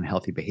stress, the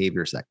unhealthy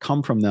behaviors that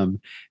come from them,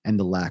 and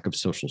the lack of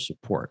social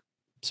support.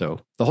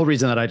 So the whole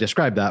reason that I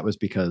described that was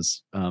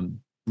because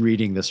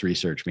reading this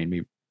research made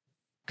me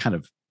kind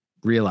of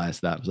realize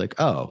that. I was like,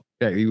 oh,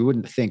 yeah, you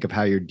wouldn't think of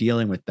how you're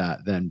dealing with that,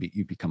 then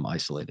you become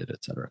isolated,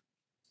 et cetera.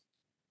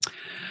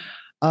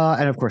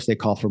 And of course, they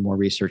call for more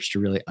research to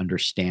really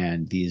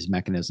understand these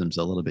mechanisms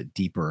a little bit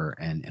deeper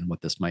and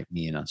what this might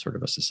mean on sort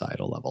of a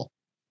societal level.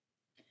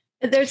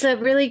 There's a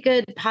really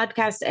good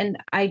podcast, and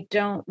I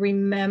don't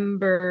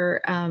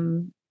remember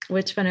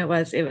which one it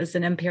was. It was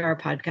an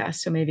NPR podcast,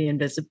 so maybe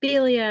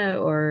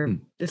Invisibilia or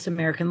This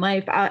American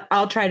Life.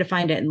 I'll try to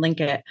find it and link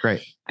it.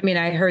 Great. I mean,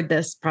 I heard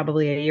this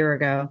probably a year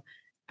ago,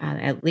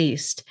 at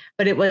least,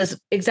 but it was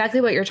exactly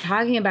what you're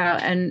talking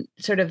about and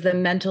sort of the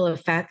mental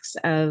effects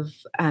of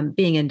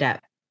being in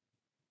debt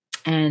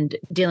and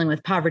dealing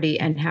with poverty,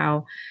 and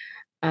how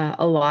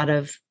a lot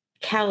of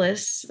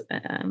callous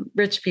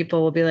rich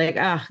people will be like,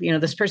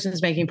 this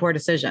person's making poor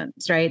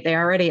decisions, right? They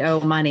already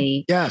owe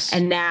money. Yes.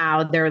 And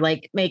now they're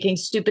like making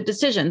stupid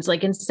decisions.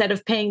 Like instead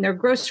of paying their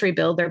grocery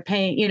bill, they're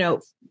paying,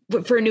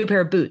 for a new pair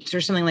of boots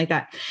or something like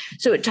that.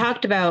 So it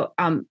talked about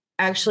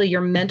actually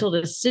your mental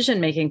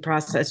decision-making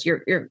process,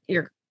 your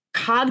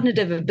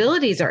cognitive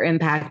abilities are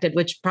impacted,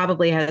 which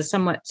probably has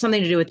something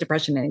to do with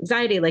depression and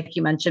anxiety, like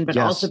you mentioned, but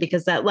also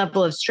because that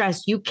level of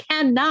stress, you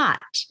cannot,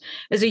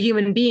 as a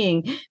human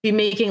being, be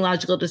making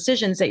logical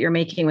decisions that you're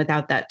making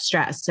without that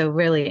stress. So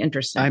really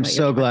interesting. I'm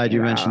so glad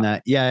you mentioned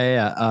that.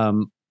 Yeah.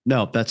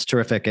 No, that's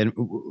terrific. And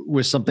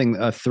was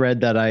a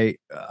thread that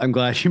I'm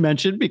glad you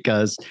mentioned,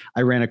 because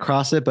I ran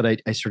across it, but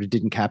I sort of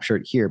didn't capture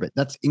it here, but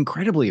that's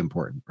incredibly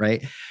important.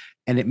 Right.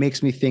 And it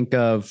makes me think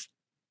of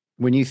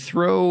when you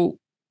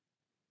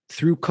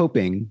through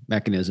coping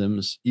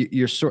mechanisms,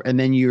 and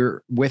then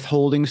you're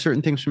withholding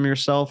certain things from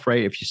yourself,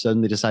 right? If you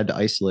suddenly decide to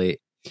isolate,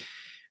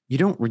 you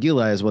don't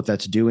realize what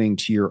that's doing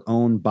to your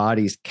own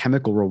body's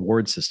chemical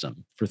reward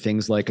system for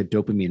things like a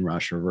dopamine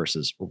rush or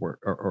versus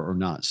or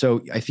not.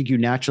 So I think you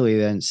naturally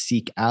then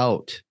seek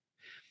out,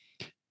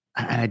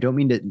 and I don't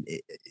mean to,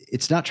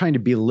 it's not trying to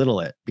belittle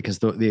it, because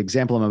the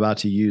example I'm about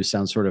to use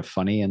sounds sort of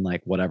funny and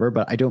like whatever,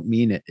 but I don't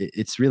mean it.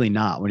 It's really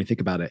not when you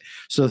think about it.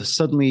 So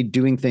suddenly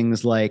doing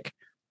things like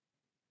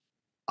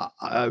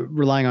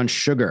relying on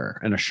sugar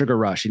and a sugar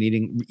rush and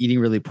eating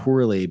really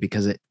poorly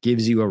because it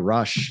gives you a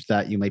rush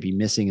that you might be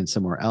missing in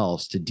somewhere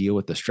else to deal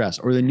with the stress,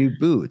 or the new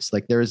boots.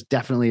 Like there is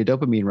definitely a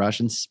dopamine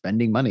rush in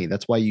spending money.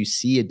 That's why you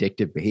see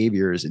addictive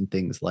behaviors in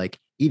things like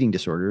eating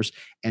disorders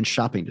and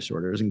shopping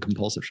disorders and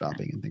compulsive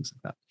shopping and things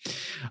like that.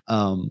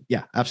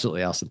 Yeah,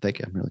 absolutely. Allison, thank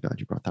you. I'm really glad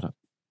you brought that up.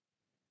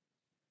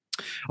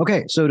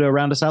 Okay. So to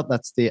round us out,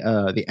 that's the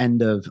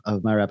end of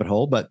my rabbit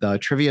hole, but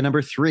trivia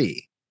number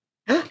 3.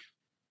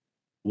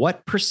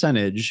 What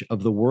percentage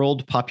of the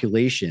world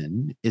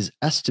population is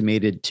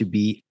estimated to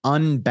be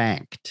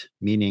unbanked,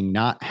 meaning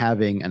not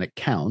having an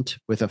account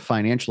with a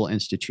financial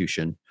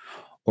institution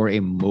or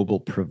a mobile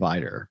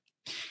provider?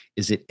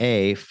 Is it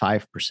A,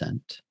 5%,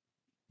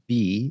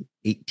 B,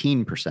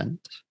 18%,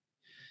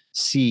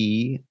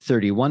 C,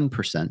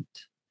 31%,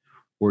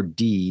 or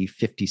D,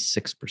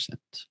 56%?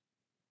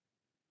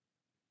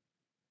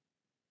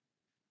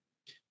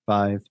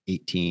 5,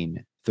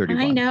 18,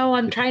 31. I know.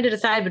 I'm trying to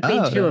decide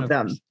between two of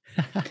them.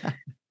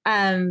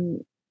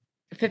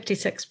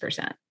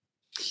 56%.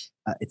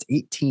 It's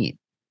 18.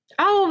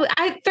 Oh,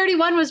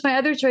 31 was my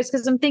other choice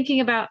because I'm thinking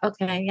about,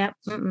 okay, yep.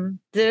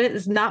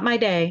 It's not my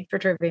day for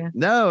trivia.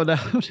 No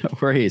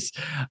worries.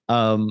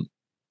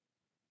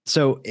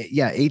 So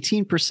yeah,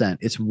 18%.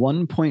 It's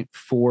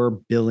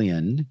 1.4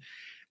 billion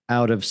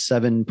out of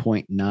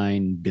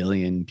 7.9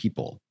 billion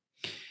people.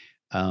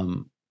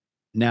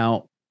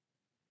 Now,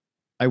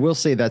 I will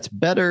say that's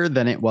better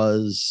than it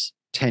was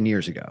 10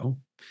 years ago.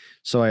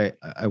 So I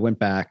went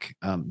back.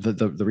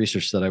 The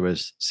research that I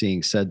was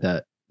seeing said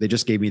that they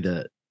just gave me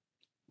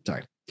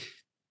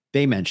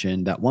they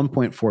mentioned that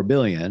 1.4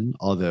 billion,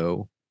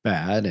 although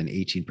bad and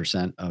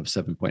 18% of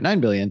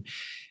 7.9 billion,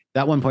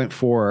 that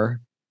 1.4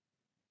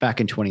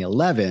 back in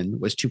 2011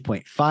 was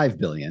 2.5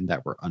 billion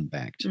that were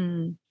unbanked.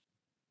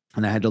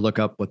 And I had to look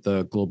up what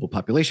the global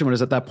population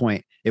was at that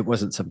point. It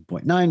wasn't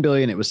 7.9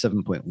 billion. It was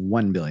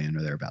 7.1 billion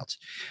or thereabouts.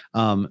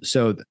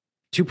 So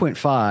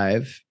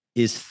 2.5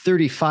 is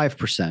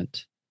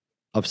 35%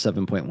 of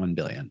 7.1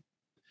 billion.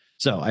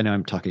 So I know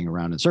I'm talking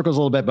around in circles a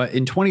little bit, but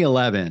in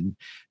 2011,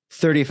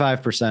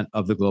 35%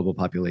 of the global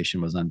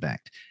population was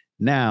unbanked.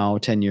 Now,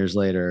 10 years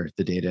later,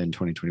 the data in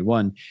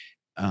 2021,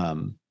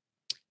 that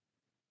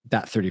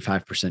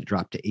 35%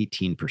 dropped to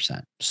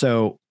 18%.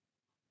 So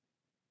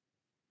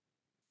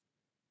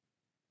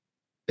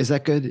is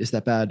that good? Is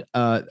that bad?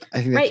 I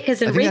think right,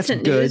 because in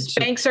recent news,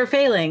 banks are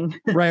failing.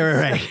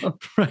 Right.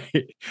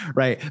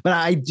 But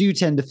I do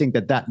tend to think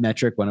that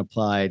metric, when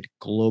applied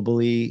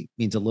globally,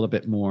 means a little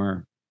bit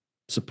more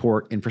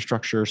support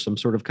infrastructure, some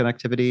sort of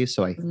connectivity.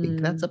 So I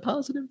think that's a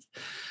positive.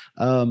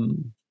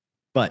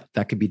 But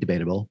that could be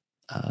debatable.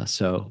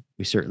 So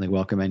we certainly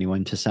welcome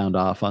anyone to sound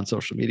off on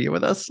social media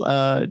with us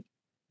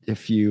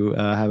if you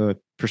have a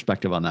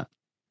perspective on that.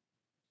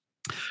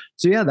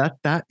 So yeah,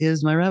 that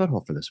is my rabbit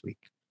hole for this week.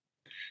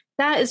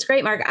 That is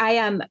great, Mark. I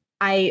am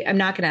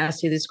not going to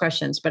ask you these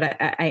questions, but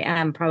I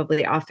am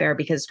probably off air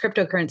because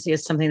cryptocurrency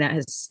is something that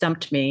has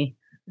stumped me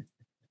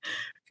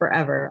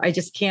forever. I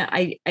just can't.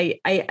 I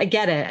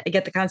get it. I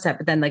get the concept,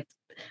 but then like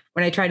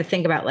when I try to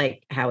think about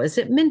like how is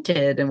it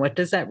minted and what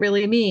does that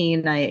really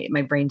mean,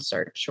 my brain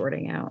starts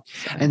shorting out.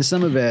 So. And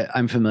some of it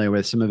I'm familiar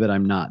with, some of it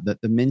I'm not.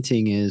 That the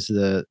minting is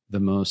the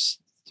most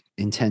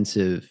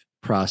intensive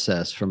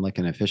process from like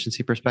an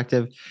efficiency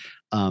perspective.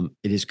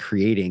 It is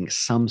creating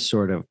some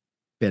sort of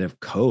bit of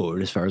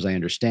code, as far as I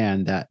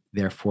understand, that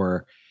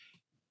therefore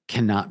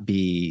cannot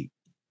be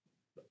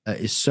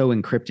is so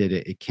encrypted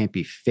it can't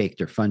be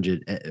faked or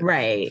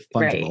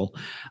fungible.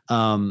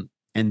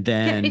 And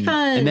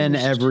then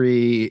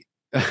every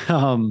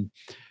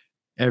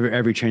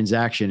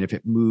transaction, if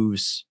it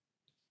moves,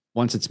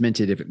 once it's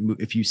minted,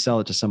 if you sell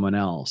it to someone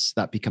else,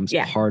 that becomes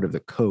part of the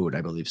code,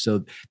 I believe.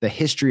 So the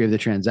history of the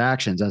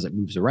transactions as it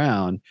moves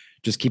around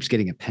just keeps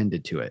getting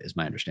appended to it, is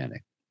my understanding.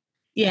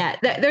 Yeah,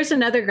 there's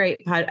another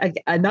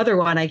another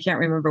one. I can't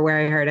remember where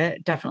I heard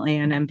it. Definitely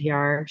an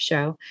NPR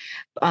show.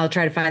 I'll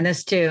try to find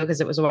this too, because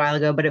it was a while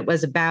ago, but it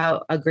was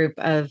about a group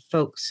of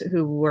folks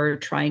who were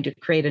trying to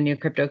create a new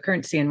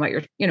cryptocurrency. And what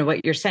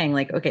you're saying,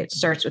 like, okay, it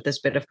starts with this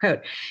bit of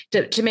code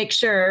to make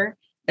sure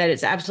that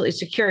it's absolutely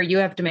secure. You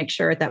have to make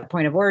sure at that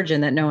point of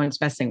origin that no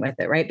one's messing with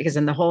it, right? Because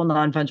then the whole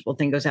non-fungible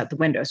thing goes out the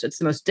window. So it's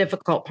the most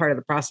difficult part of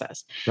the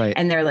process. Right.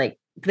 And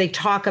they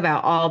talk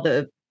about all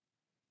the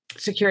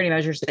security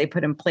measures they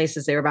put in place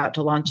as they were about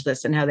to launch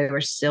this and how they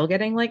were still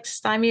getting like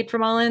stymied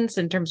from all ends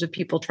in terms of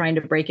people trying to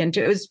break into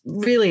it. It was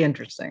really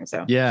interesting.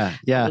 So yeah.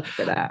 Look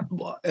for that.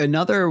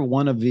 Another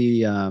one of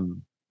the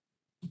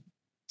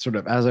sort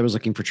of, as I was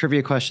looking for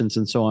trivia questions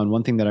and so on,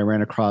 one thing that I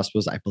ran across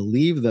was, I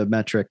believe the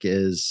metric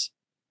is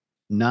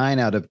 9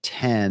 out of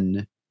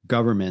 10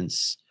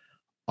 governments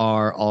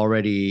are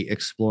already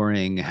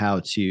exploring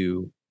how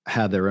to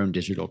have their own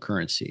digital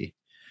currency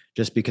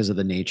just because of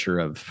the nature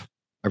of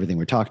everything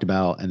we talked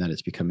about and that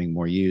it's becoming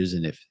more used.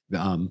 And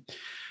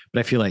but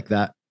I feel like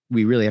that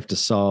we really have to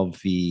solve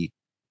the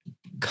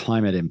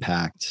climate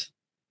impact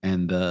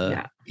and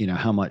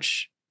how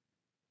much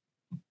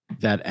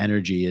that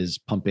energy is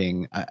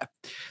pumping.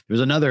 There's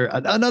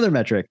another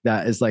metric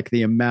that is like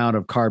the amount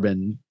of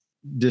carbon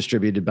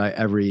distributed by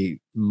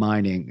every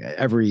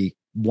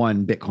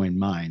one Bitcoin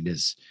mined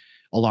is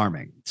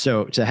alarming.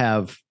 So to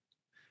have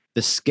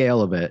the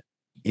scale of it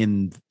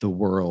in the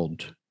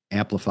world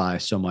amplify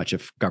so much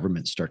if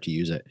governments start to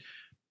use it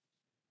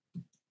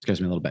scares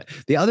me a little bit.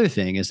 The other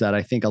thing is that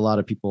I think a lot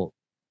of people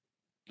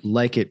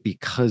like it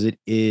because it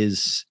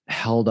is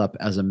held up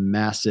as a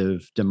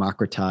massive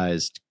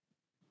democratized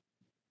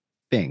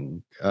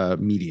thing,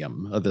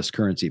 medium of this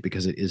currency,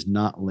 because it is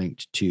not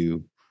linked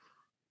to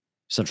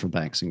central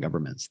banks and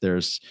governments.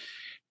 There's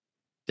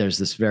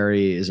this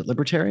is it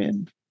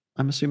libertarian?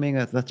 I'm assuming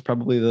that's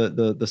probably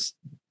the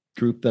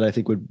group that I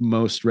think would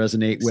most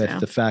resonate with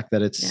the fact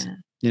that it's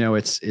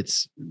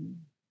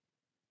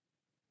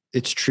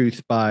it's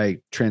truth by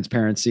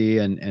transparency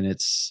and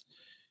it's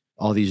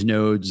all these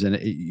nodes and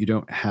you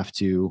don't have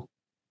to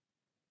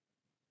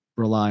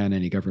rely on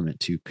any government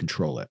to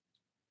control it.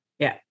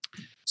 Yeah.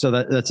 So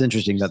that's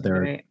interesting that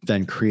they're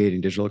then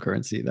creating digital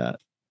currency that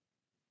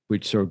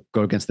would sort of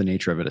go against the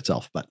nature of it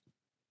itself. But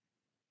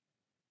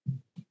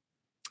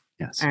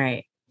yes. All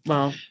right.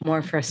 Well,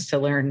 more for us to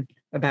learn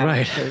about,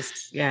 right?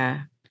 Because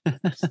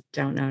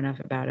don't know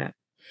enough about it.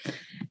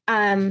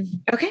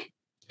 Okay.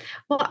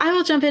 Well, I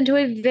will jump into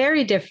a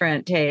very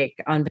different take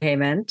on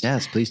payment.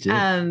 Yes, please do.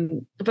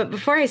 But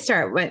before I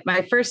start,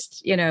 my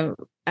first,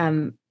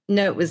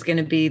 note was going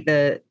to be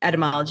the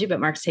etymology, but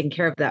Mark's taking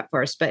care of that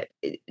for us. But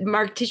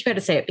Mark, teach me how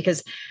to say it,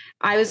 because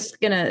I was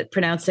going to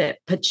pronounce it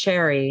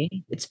Pacere.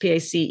 It's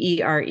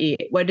Pacere.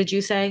 What did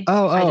you say? You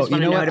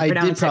know what? I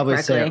did probably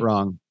say it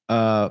wrong.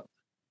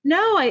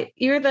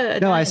 You're the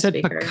no. I said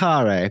speaker.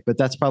 Pacare, but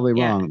that's probably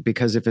wrong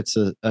because if it's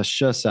a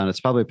sh sound, it's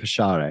probably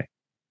Pacere.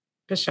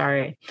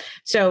 Pacere.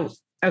 So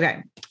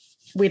okay,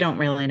 we don't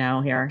really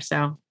know here.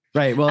 So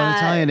right. Well, in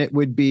Italian, it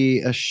would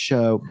be a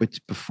show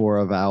before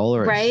a vowel,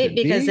 or right,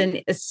 because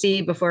a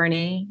C before an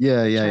E.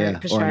 Yeah.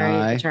 Pacere, or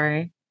an I.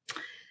 Pacere.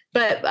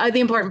 But the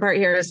important part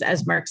here is,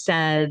 as Mark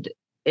said,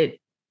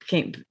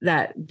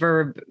 that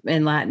verb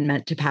in Latin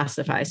meant to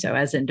pacify. So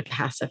as in to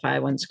pacify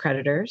one's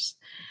creditors.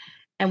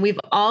 And we've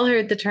all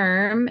heard the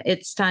term,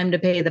 it's time to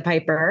pay the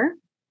piper.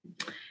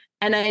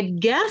 And I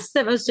guess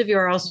that most of you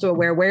are also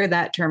aware where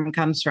that term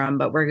comes from,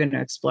 but we're going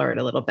to explore it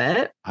a little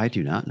bit. I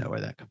do not know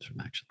where that comes from,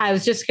 actually. I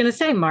was just going to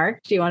say,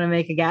 Mark, do you want to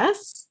make a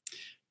guess?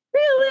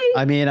 Really?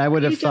 I mean, I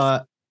would have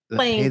thought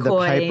pay the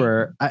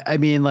piper. I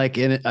mean,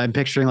 I'm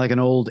picturing like an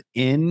old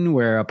inn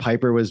where a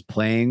piper was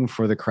playing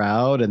for the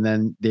crowd and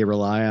then they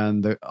rely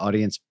on the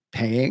audience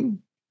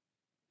paying.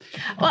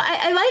 Well,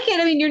 I like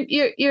it. I mean,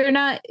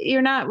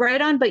 you're not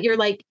right on, but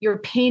you're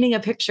painting a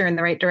picture in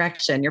the right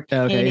direction. You're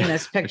painting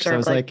this picture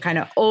of like kind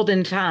of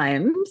olden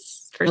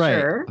times for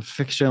sure. A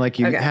picture like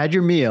you had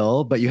your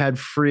meal, but you had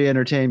free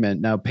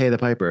entertainment. Now pay the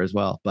piper as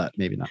well, but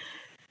maybe not.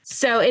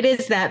 So it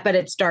is that, but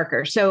it's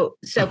darker. So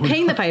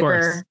paying the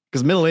piper,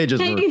 because Middle Ages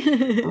were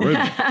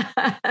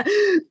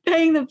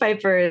paying the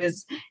piper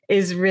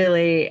is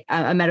really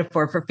a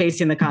metaphor for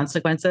facing the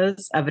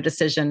consequences of a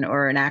decision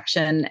or an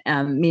action,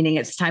 meaning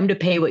it's time to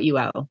pay what you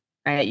owe,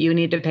 right? You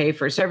need to pay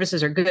for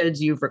services or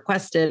goods you've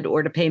requested,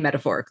 or to pay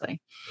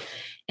metaphorically.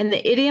 And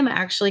the idiom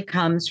actually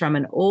comes from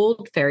an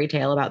old fairy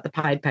tale about the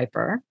Pied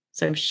Piper.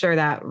 So I'm sure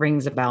that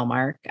rings a bell,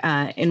 Mark,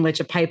 in which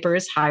a piper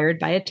is hired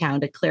by a town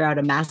to clear out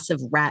a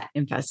massive rat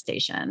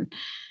infestation.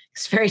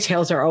 Because fairy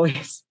tales are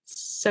always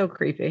so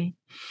creepy.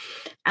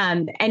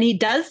 And he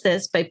does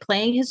this by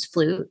playing his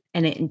flute,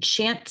 and it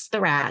enchants the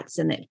rats,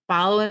 and they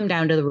follow him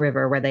down to the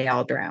river where they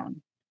all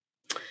drown.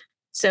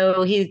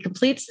 So he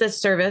completes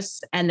this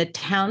service, and the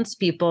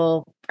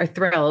townspeople are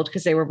thrilled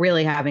because they were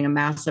really having a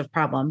massive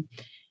problem.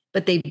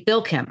 But they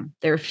bilk him.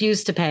 They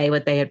refuse to pay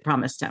what they had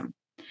promised him.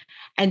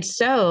 And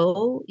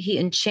so he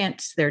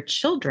enchants their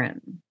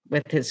children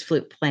with his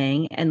flute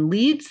playing and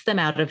leads them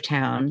out of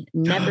town,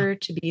 never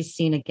to be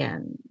seen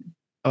again.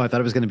 Oh, I thought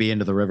it was going to be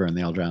into the river and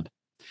they all drowned.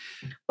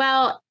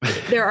 Well,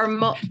 there are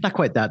not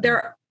quite that.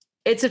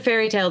 It's a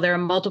fairy tale. There are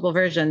multiple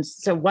versions.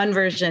 So one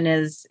version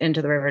is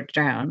into the river to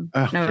drown.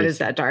 It is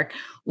that dark.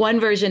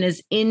 One version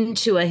is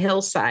into a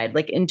hillside,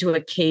 like into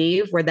a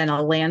cave, where then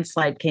a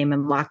landslide came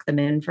and locked them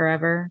in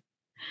forever.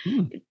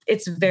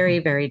 It's very,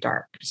 very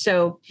dark.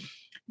 So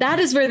that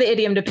is where the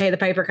idiom to pay the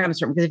piper comes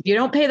from. Because if you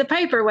don't pay the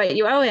piper what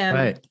you owe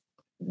him,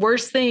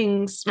 worse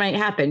things might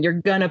happen. You're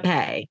going to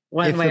pay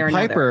one way or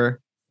another. If the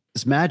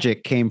piper's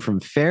magic came from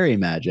fairy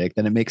magic,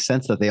 then it makes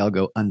sense that they all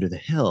go under the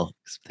hill.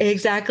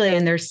 Exactly.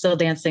 And they're still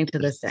dancing to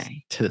this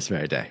day. To this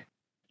very day.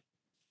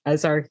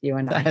 As are you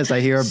and I. As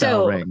I hear a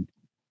bell ring.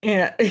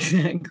 Yeah,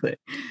 exactly.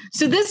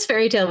 So this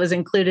fairy tale was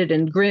included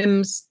in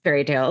Grimm's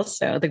fairy tales.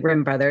 So the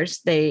Grimm brothers,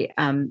 they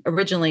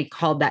originally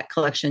called that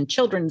collection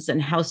Children's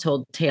and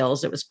Household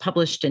Tales. It was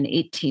published in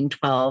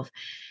 1812.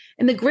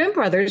 And the Grimm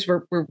brothers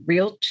were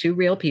two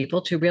real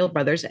people, two real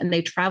brothers, and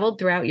they traveled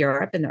throughout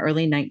Europe in the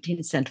early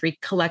 19th century,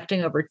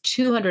 collecting over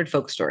 200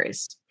 folk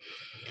stories.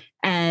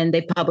 And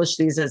they published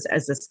these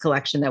as this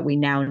collection that we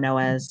now know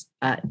as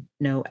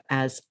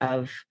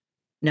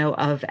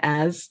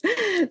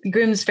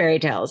Grimm's fairy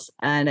tales.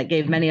 And it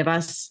gave many of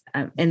us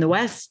in the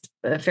West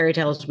the fairy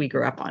tales we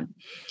grew up on.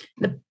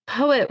 The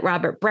poet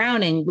Robert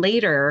Browning,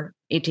 later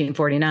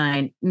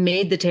 1849,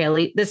 made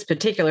this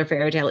particular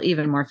fairy tale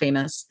even more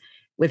famous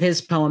with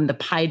his poem, The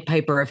Pied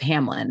Piper of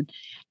Hamelin.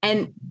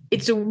 And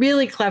it's a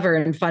really clever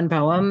and fun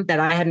poem that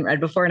I hadn't read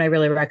before, and I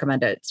really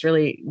recommend it. It's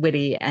really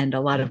witty and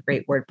a lot of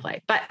great wordplay.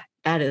 But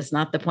that is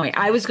not the point.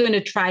 I was going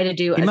to try to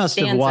do. He must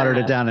have watered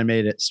it down and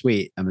made it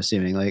sweet, I'm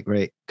assuming. Like,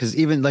 right? Because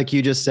even like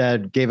you just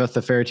said, gave us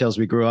the fairy tales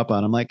we grew up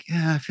on. I'm like,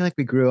 yeah, I feel like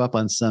we grew up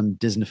on some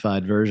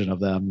Disneyfied version of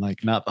them,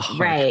 like not the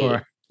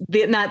hardcore.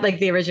 Right. Not like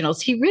the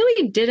originals. He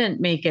really didn't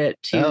make it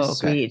too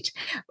sweet.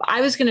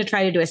 I was going to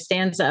try to do a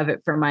stanza of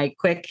it for my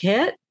quick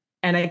hit,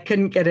 and I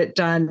couldn't get it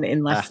done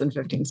in less than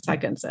 15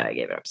 seconds. So I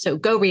gave it up. So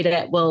go read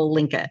it. We'll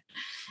link it.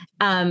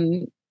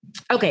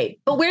 Okay,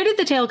 but where did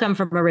the tale come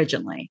from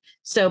originally?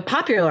 So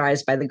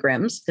popularized by the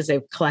Grimms, because they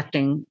were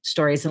collecting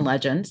stories and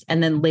legends,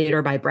 and then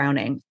later by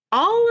Browning.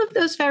 All of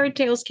those fairy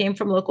tales came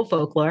from local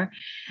folklore.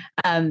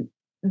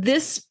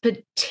 This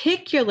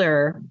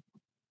particular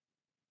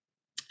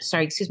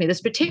story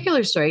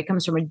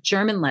comes from a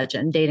German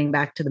legend dating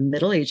back to the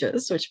Middle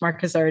Ages, which Mark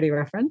has already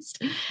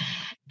referenced.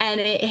 And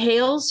it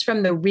hails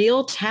from the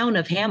real town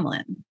of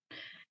Hamelin,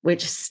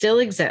 which still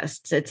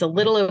exists. It's a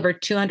little over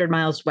 200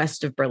 miles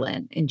west of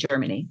Berlin in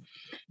Germany.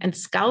 And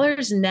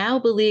scholars now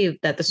believe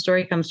that the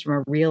story comes from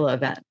a real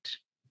event.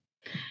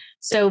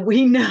 So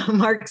we know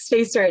Mark's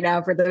face right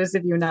now, for those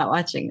of you not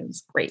watching,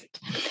 is great.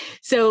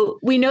 So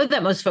we know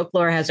that most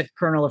folklore has a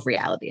kernel of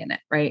reality in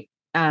it, right?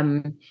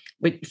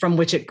 From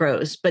which it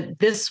grows. But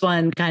this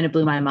one kind of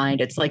blew my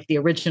mind. It's like the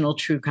original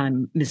true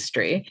crime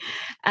mystery.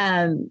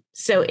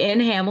 So in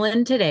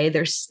Hamelin today,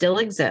 there still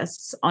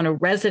exists on a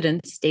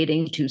residence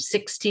dating to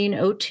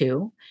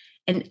 1602,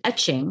 an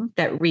etching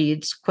that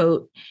reads,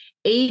 quote,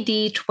 AD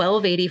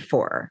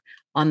 1284,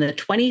 on the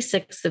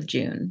 26th of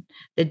June,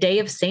 the day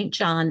of St.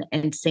 John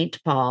and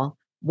St. Paul,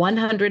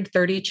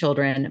 130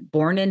 children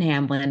born in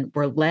Hamelin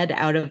were led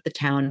out of the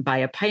town by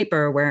a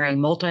piper wearing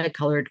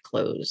multicolored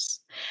clothes.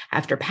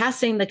 After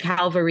passing the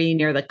Calvary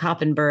near the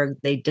Koppenberg,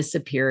 they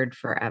disappeared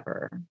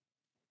forever.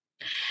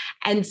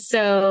 And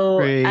so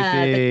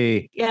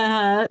the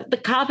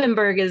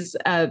Koppenberg is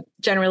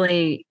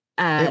generally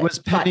it was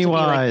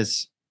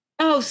Pennywise.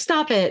 Oh,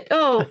 stop it.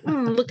 Oh,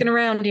 looking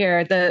around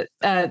here, the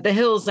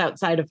hills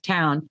outside of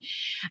town.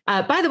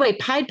 By the way,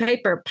 Pied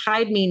Piper,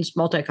 Pied means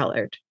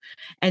multicolored.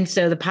 And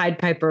so the Pied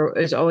Piper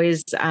is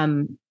always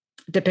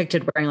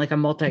depicted wearing like a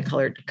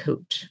multicolored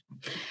coat.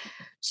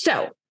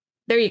 So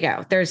there you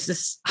go. There's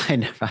this. I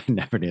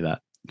never knew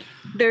that.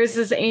 There's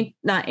this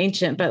not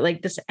ancient, but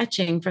like this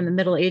etching from the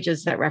Middle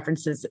Ages that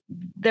references.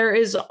 There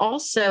is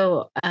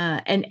also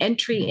an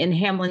entry in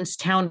Hamelin's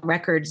town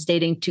records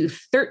dating to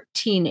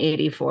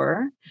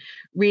 1384,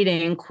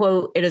 reading,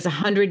 quote, "It is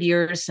 100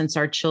 years since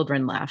our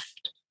children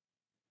left."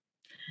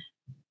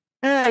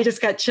 I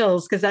just got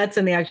chills because that's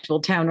in the actual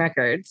town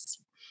records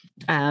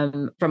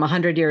from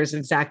 100 years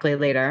exactly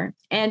later.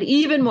 And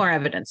even more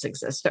evidence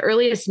exists. The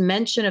earliest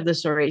mention of the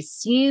story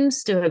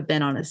seems to have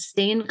been on a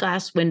stained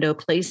glass window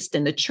placed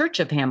in the church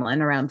of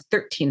Hamelin around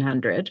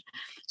 1300.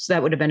 So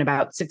that would have been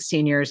about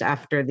 16 years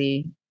after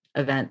the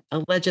event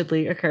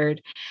allegedly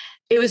occurred.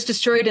 It was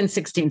destroyed in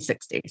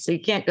 1660, so you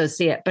can't go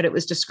see it, but it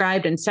was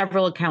described in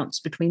several accounts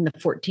between the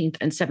 14th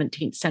and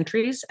 17th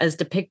centuries as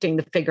depicting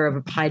the figure of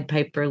a Pied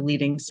Piper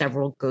leading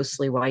several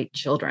ghostly white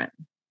children.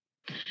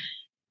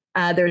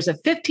 There's a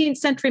 15th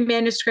century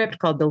manuscript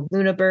called the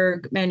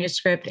Lüneburg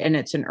manuscript, and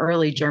it's an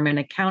early German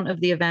account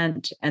of the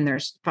event, and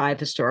there's 5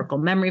 historical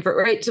memory,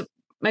 right? So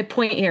my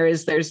point here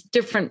is there's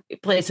different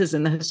places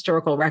in the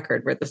historical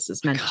record where this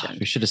is mentioned. God,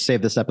 we should have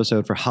saved this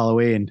episode for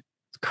Halloween.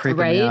 It's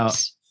creeping me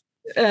out.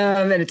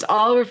 And it's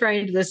all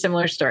referring to the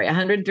similar story.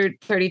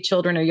 130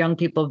 children or young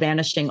people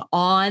vanishing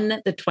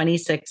on the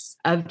 26th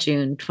of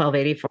June,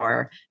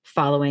 1284,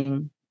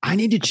 following. I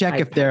need to check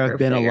if there have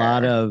been a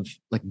lot of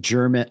like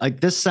German, like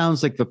this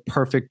sounds like the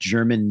perfect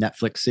German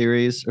Netflix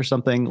series or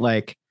something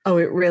like. Oh,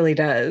 it really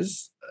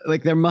does.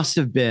 Like there must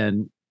have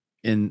been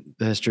in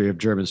the history of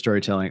German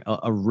storytelling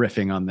a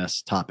riffing on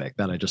this topic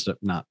that I just am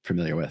not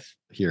familiar with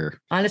here.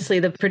 Honestly,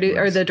 the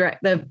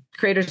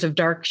creators of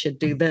Dark should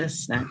do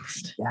this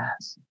next.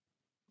 Yes.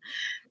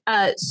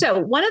 So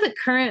one of the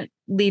current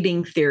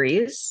leading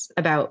theories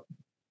about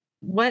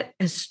what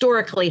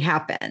historically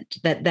happened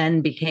that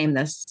then became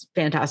this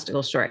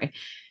fantastical story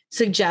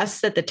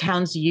suggests that the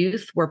town's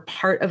youth were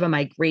part of a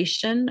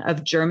migration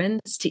of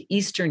Germans to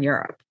Eastern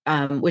Europe.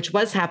 which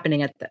was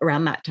happening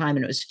around that time,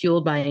 and it was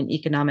fueled by an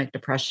economic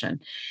depression.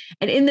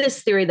 And in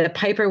this theory, the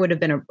piper would have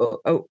been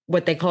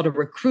what they called a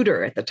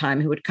recruiter at the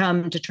time, who would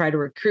come to try to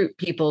recruit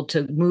people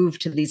to move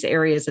to these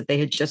areas that they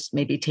had just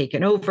maybe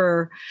taken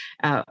over,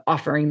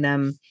 offering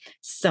them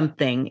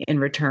something in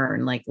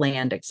return, like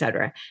land,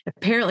 etc.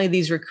 Apparently,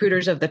 these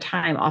recruiters of the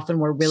time often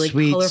wore really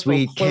colorful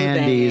sweet clothing.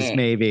 Candies,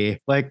 maybe,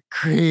 like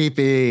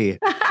creepy.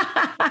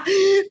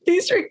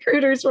 These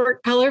recruiters wore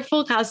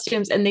colorful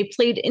costumes and they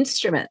played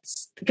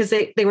instruments because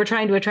they were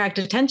trying to attract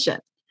attention.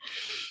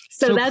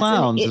 So that's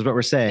clowns is what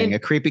we're saying. A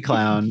creepy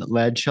clown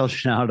led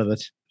children out of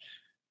it.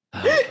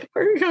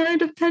 We're going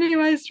to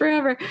Pennywise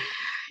forever.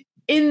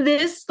 In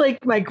this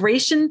like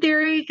migration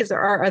theory, because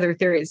there are other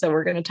theories that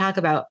we're going to talk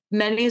about,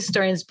 many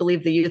historians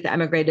believe the youth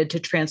emigrated to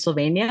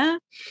Transylvania.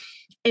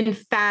 In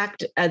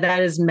fact,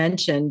 that is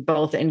mentioned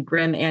both in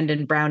Grimm and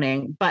in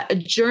Browning, but a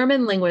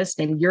German linguist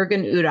named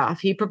Jürgen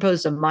Udoff, he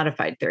proposed a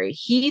modified theory.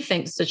 He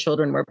thinks the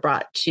children were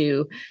brought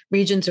to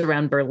regions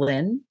around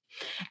Berlin,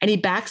 and he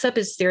backs up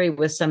his theory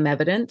with some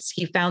evidence.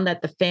 He found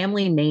that the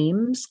family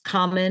names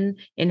common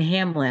in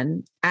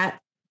Hamelin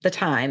at the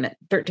time,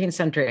 13th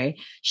century,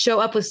 show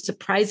up with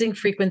surprising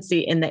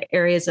frequency in the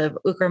areas of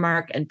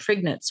Uckermark and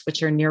Prignitz,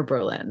 which are near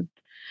Berlin.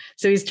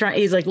 So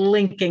he's like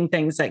linking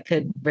things that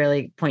could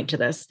really point to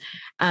this.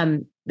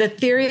 The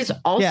theory is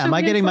also. Yeah, am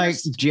I getting my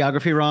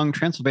geography wrong?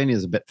 Transylvania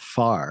is a bit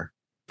far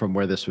from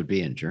where this would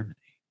be in Germany.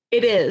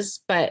 It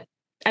is, but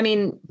I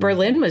mean,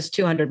 Berlin was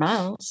 200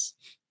 miles.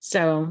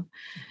 So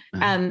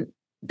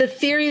the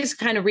theories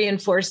kind of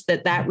reinforced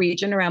that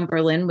region around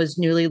Berlin was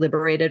newly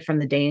liberated from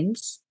the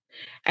Danes.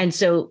 And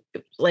so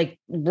like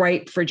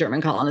ripe for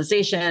German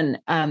colonization.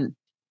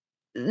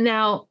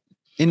 Now,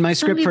 in my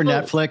script for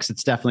Netflix,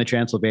 it's definitely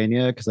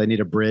Transylvania because I need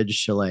a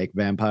bridge to like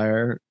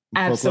vampire.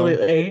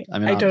 Absolutely. I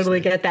mean, I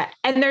totally get that.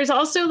 And there's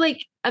also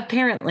like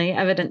apparently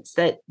evidence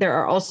that there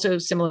are also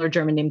similar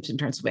German names in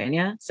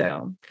Transylvania.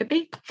 So could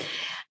be.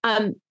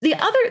 The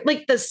other,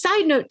 like the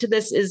side note to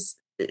this is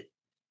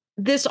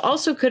this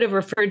also could have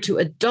referred to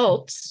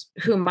adults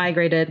who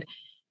migrated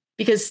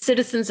because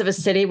citizens of a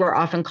city were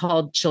often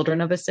called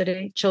children of a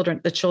city,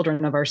 the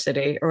children of our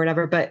city or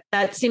whatever. But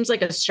that seems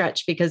like a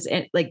stretch because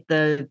like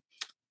the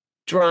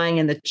drawing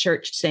in the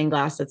church stained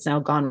glass that's now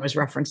gone was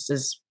referenced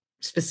as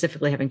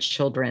specifically having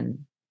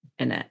children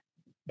in it.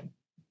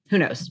 Who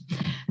knows?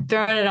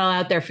 Throwing it all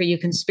out there for you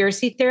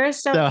conspiracy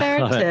theorists out there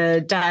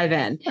to dive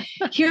in.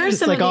 Here's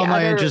some like all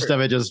my interest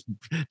of it just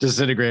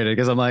disintegrated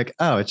because I'm like,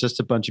 oh, it's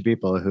just a bunch of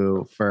people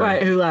who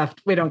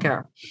left. We don't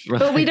care,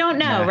 but we don't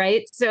know,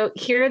 right? So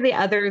here are the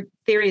other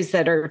theories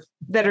that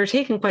are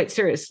taken quite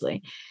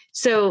seriously.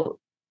 So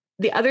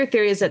the other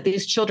theory is that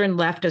these children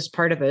left as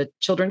part of a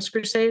children's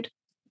crusade.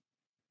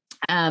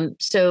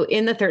 So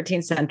in the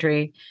 13th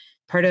century,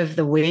 part of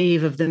the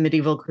wave of the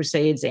medieval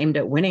crusades aimed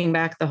at winning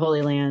back the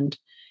Holy Land,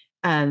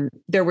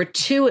 there were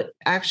two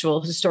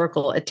actual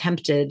historical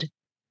attempted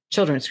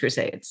children's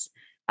crusades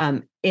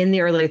in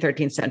the early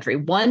 13th century.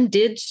 One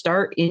did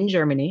start in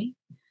Germany,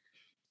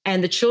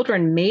 and the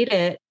children made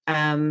it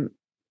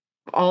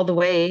all the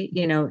way,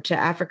 to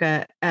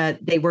Africa.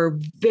 They were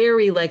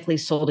very likely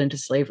sold into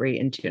slavery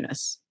in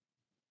Tunis.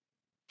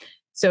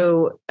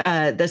 So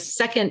the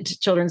second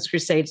children's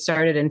crusade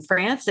started in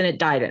France, and it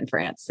died in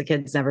France. The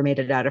kids never made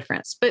it out of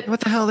France. But what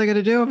the hell are they going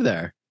to do over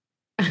there?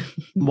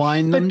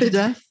 Wine them to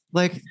death?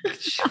 Like,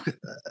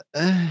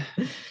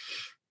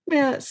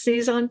 yeah,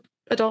 seize on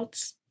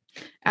adults.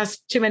 Ask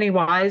too many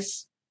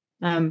whys.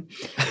 But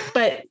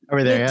are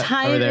we there yet?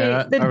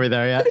 Are we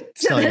there yet?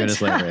 Selling you into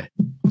slavery.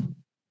 Oh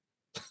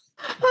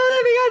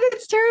my God,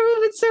 that's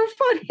terrible. It's so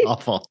funny.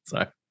 Awful.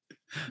 Sorry.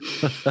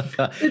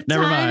 The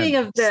Never timing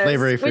mind. Of this,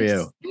 slavery for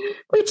you.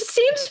 Which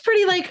seems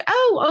pretty like,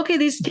 oh, okay,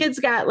 these kids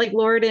got like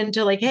lured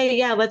into like, hey,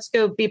 yeah, let's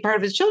go be part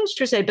of his children's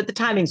crusade, but the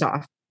timing's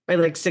off by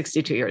like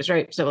 62 years,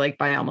 right? So like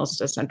by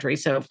almost a century.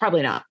 So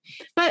probably not,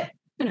 but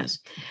who knows?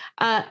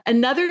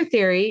 Another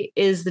theory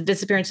is the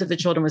disappearance of the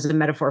children was a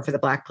metaphor for the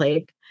Black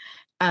Plague.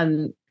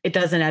 It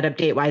doesn't add up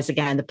date-wise.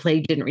 Again, the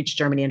plague didn't reach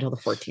Germany until the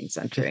 14th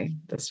century.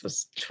 This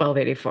was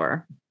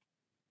 1284.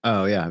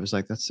 Oh yeah, I was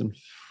like, that's in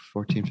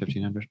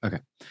 1500. Okay.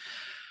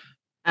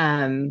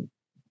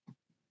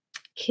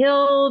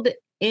 Killed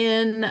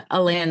in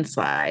a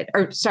landslide,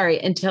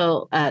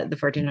 until the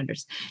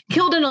 1400s.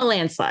 Killed in a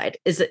landslide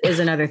is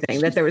another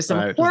thing, that there was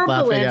some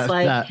horrible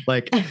landslide. That,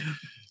 like,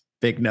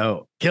 big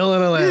no. Kill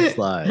in a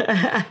landslide.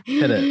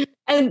 Hit it.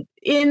 And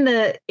in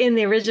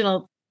the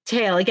original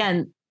tale,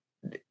 again,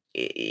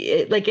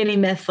 like any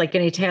myth, like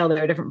any tale,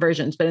 there are different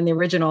versions. But in the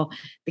original,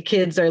 the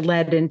kids are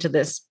led into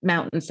this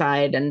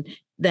mountainside, and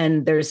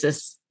then there's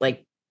this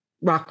like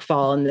rock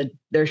fall, and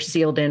they're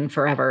sealed in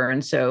forever.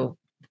 And so,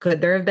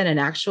 could there have been an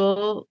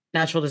actual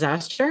natural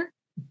disaster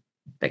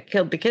that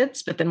killed the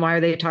kids? But then why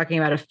are they talking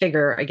about a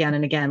figure again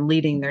and again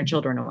leading their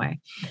children away?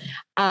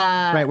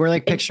 Right. We're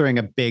like picturing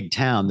a big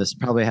town. This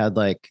probably had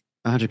like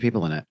 100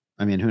 people in it.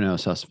 I mean, who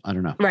knows? I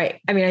don't know. Right.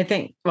 I mean, I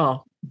think,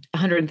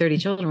 130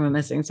 children were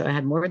missing. So I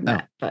had more than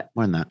that. But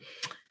more than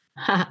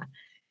that.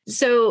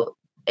 So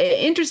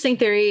interesting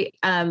theory.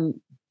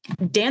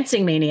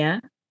 Dancing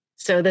mania.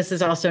 So this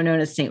is also known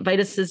as St.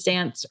 Vitus's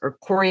dance or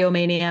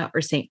choreomania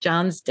or St.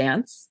 John's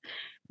dance.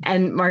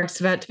 And Mark's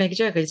about to make a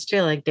joke. I just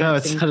feel like dancing. No,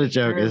 it's not a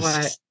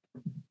joke.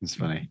 It's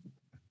funny.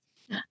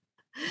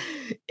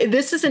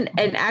 This is an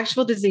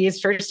actual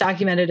disease first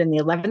documented in the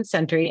 11th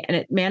century, and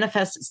it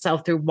manifests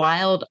itself through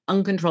wild,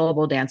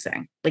 uncontrollable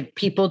dancing. Like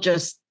people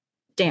just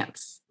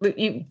dance.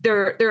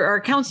 There are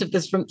accounts of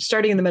this from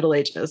starting in the Middle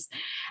Ages.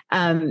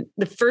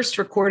 The first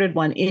recorded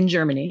one in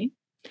Germany,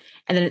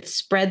 and then it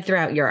spread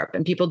throughout Europe,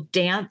 and people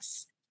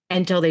dance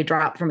until they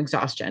drop from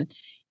exhaustion.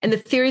 And the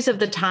theories of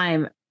the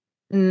time,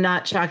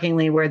 not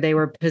shockingly, were they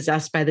were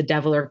possessed by the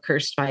devil or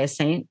cursed by a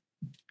saint.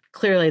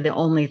 Clearly the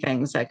only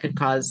things that could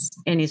cause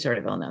any sort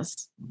of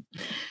illness.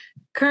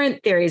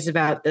 Current theories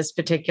about this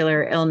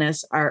particular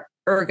illness are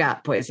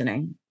ergot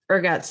poisoning.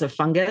 Ergot's a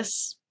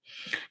fungus,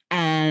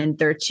 and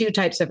there are two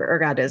types of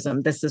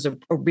ergotism. This is a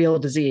real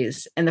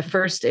disease. And the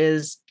first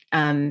is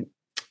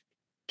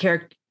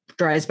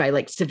characterized by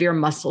like severe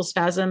muscle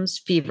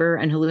spasms, fever,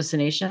 and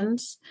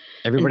hallucinations.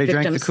 Everybody and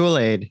drank the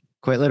Kool-Aid,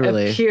 quite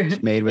literally.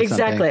 Made with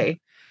exactly. Something.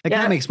 That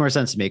kind of makes more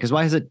sense to me, because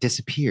why has it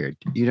disappeared?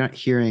 You're not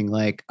hearing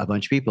like a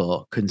bunch of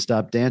people couldn't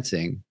stop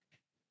dancing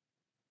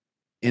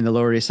in the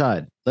Lower East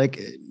Side. Like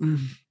it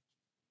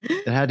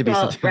had to be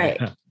something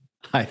right. Like that,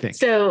 I think.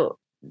 So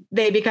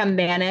they become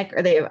manic,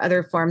 or they have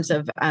other forms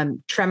of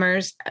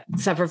tremors,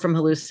 suffer from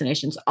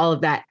hallucinations, all of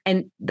that.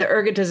 And the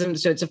ergotism,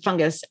 so it's a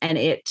fungus, and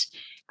it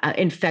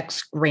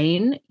infects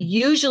grain,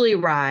 usually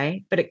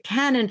rye, but it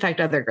can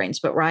infect other grains,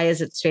 but rye is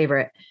its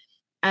favorite.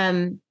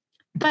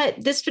 But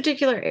this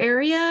particular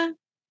area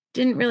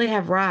didn't really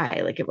have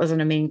rye, like it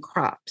wasn't a main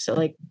crop. So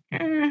like,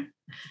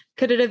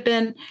 could it have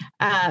been?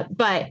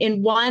 But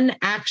in one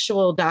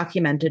actual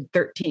documented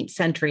 13th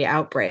century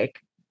outbreak,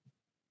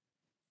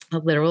 a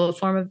literal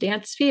form of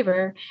dance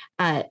fever,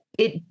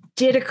 it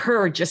did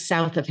occur just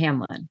south of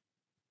Hamlin.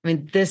 I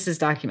mean, this is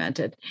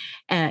documented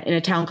in a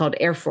town called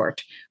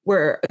Erfurt,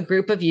 where a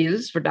group of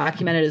youths were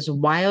documented as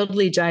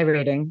wildly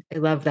gyrating. I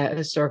love that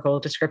historical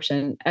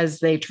description, as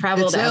they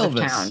traveled out of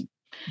town.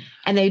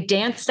 And they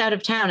danced out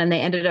of town, and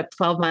they ended up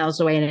 12 miles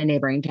away in a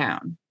neighboring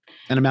town.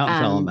 And a mountain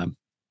fell on them.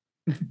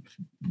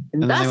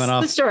 And that's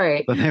the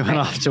story. Then they went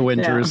off to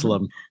win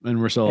Jerusalem and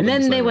were sold. And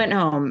then they went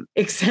home,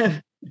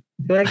 except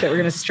I like that we're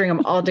going to string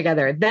them all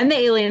together. Then the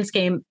aliens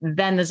came.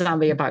 Then the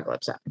zombie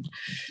apocalypse happened.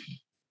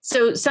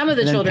 So some of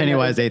the children.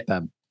 Pennywise ate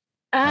them.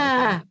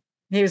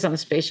 He was on the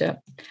spaceship.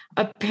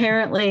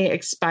 Apparently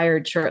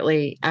expired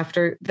shortly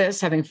after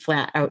this, having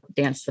flat out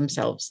danced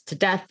themselves to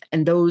death.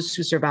 And those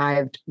who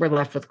survived were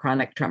left with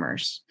chronic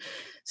tremors.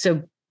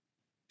 So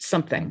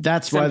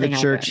That's why the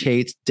church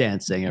hates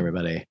dancing,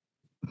 everybody.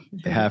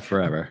 They have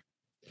forever.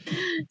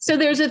 So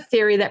there's a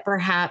theory that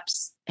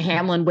perhaps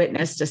Hamlin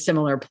witnessed a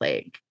similar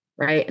plague,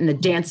 right? And the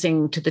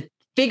dancing to the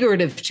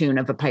figurative tune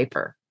of a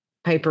piper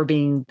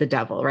being the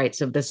devil, right?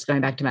 So this is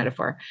going back to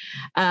metaphor.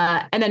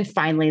 And then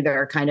finally,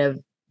 there are kind of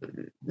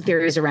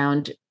theories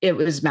around it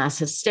was mass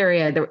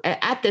hysteria.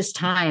 At this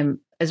time,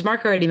 as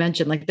Mark already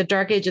mentioned, like the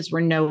Dark Ages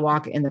were no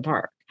walk in the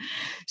park.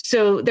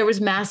 So there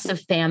was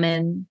massive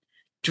famine,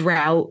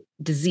 drought,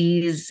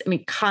 disease,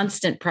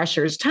 constant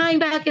pressures, tying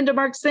back into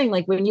Mark's thing.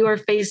 Like when you are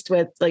faced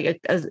with like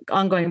a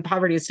ongoing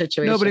poverty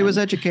situation. Nobody was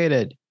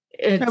educated.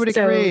 Nobody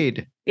could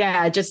read.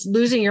 Yeah, just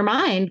losing your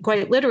mind,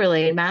 quite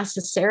literally, mass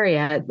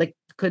hysteria. Like,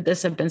 could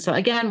this have been so?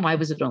 Again, why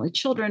was it only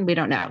children? We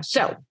don't know.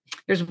 So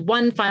here's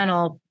one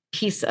final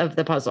piece of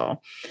the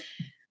puzzle.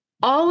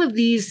 All of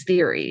these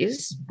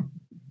theories,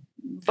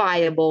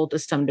 viable to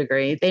some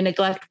degree, they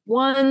neglect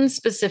one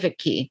specific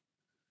key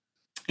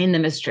in the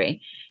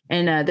mystery.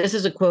 And this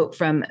is a quote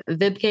from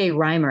Wiebke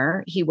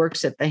Reimer. He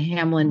works at the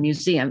Hamlin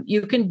Museum.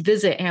 You can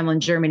visit Hamlin,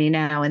 Germany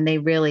now, and they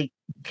really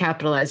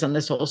capitalize on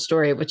this whole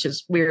story, which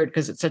is weird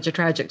because it's such a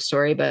tragic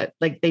story, but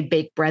like they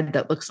bake bread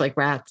that looks like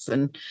rats,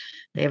 and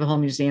they have a whole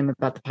museum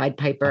about the Pied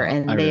Piper.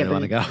 And I really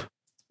want to go.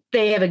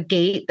 They have a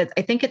gate that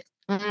I think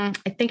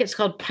it's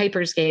called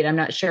Piper's Gate. I'm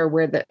not sure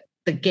where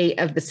the gate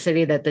of the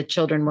city that the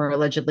children were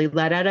allegedly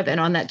let out of. And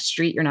on that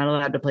street, you're not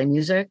allowed to play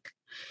music.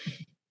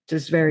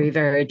 Just very,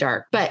 very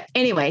dark. But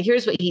anyway,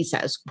 here's what he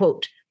says,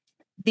 quote,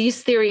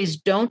 "These theories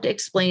don't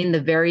explain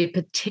the very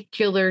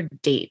particular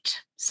date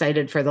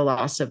cited for the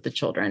loss of the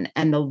children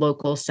and the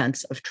local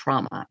sense of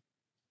trauma.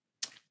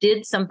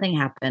 Did something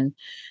happen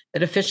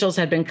that officials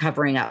had been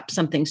covering up?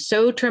 Something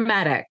so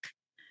traumatic,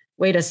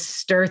 way to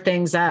stir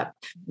things up,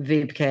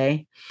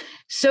 Wiebke,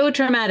 so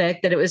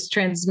traumatic that it was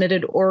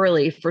transmitted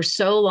orally for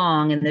so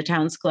long in the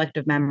town's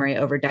collective memory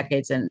over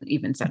decades and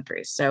even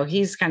centuries." So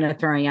he's kind of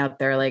throwing out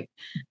there like,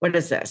 what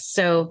is this?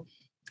 So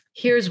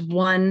here's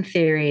one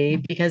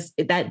theory, because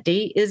that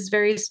date is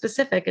very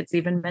specific. It's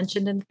even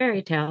mentioned in the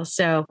fairy tale.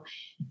 So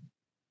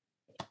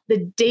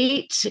the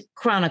date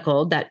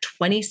chronicled, that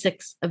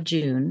 26th of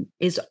June,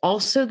 is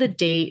also the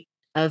date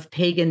of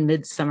pagan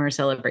midsummer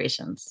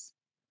celebrations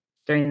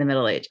during the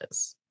Middle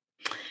Ages.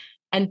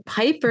 And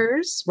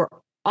pipers were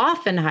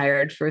often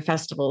hired for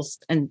festivals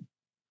and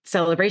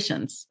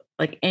celebrations,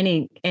 like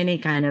any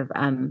kind of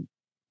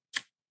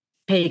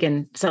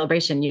pagan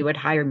celebration, you would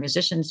hire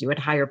musicians, you would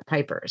hire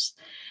pipers.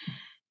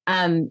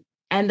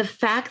 And the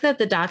fact that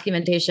the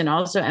documentation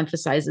also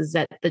emphasizes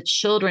that the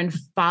children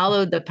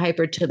followed the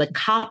piper to the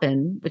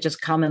Koppen, which is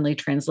commonly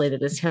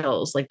translated as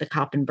hills, like the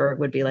Koppenberg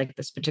would be like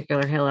this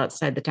particular hill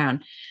outside the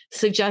town,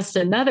 suggests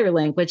another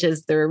link, which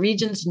is there are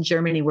regions in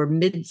Germany where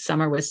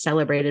midsummer was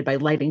celebrated by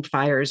lighting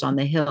fires on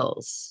the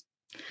hills.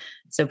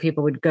 So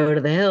people would go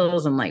to the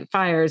hills and light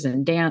fires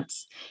and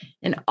dance.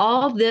 And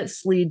all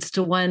this leads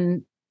to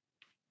one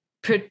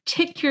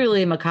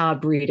particularly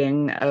macabre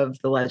reading of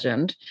the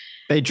legend.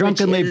 They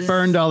drunkenly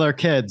burned all their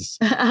kids.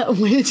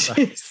 Which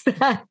is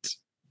that,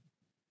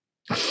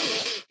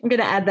 I'm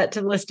going to add that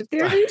to the list of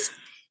theories,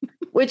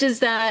 which is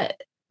that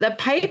the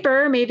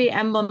piper may be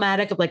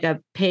emblematic of like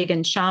a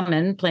pagan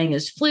shaman playing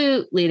his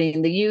flute,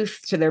 leading the youth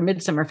to their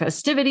midsummer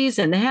festivities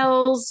in the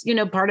hills,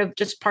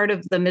 part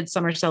of the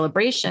midsummer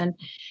celebration.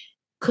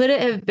 Could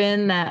it have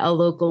been that a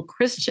local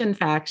Christian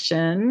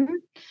faction,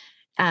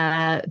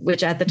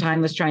 which at the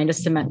time was trying to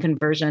cement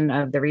conversion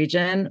of the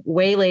region,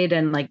 waylaid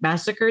and like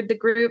massacred the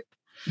group?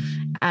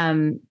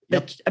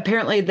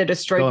 Apparently the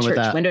destroyed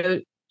church window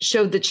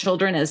showed the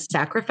children as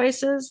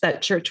sacrifices,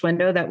 that church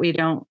window that we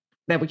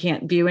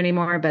can't view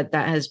anymore, but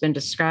that has been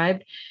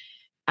described.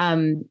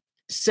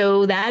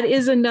 So that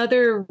is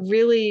another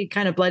really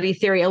kind of bloody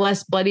theory. A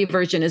less bloody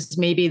version is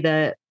maybe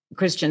the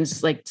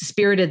Christians like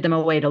spirited them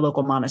away to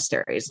local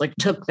monasteries, like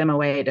took them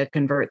away to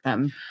convert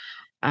them.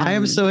 I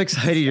am so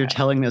excited you're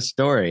telling this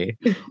story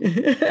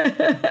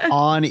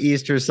on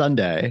Easter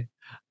Sunday,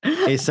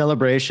 a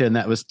celebration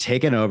that was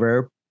taken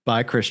over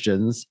by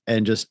Christians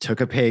and just took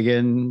a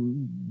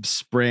pagan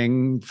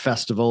spring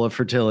festival of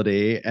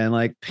fertility and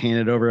like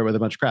painted over it with a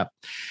bunch of crap,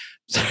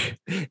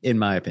 in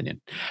my opinion.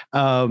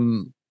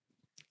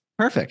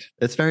 Perfect.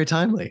 It's very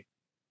timely.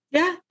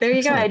 Yeah, there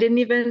you go. I didn't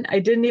even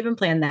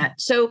plan that.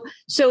 So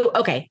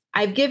okay,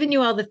 I've given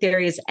you all the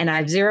theories and I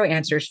have zero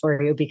answers for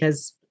you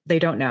because they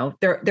don't know.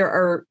 There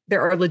are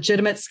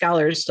legitimate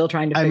scholars still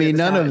trying to figure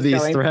this out. None of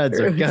these threads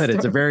are good.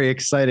 It's a very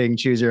exciting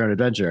choose your own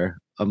adventure.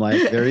 I'm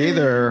like, they're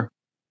either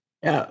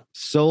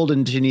sold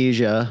in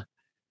Tunisia,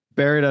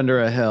 buried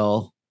under a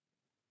hill,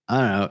 I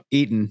don't know,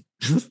 eaten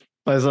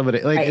by somebody.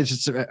 Like it's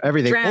just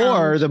everything.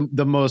 Drowned. Or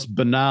the most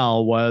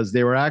banal was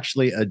they were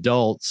actually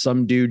adults.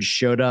 Some dude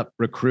showed up,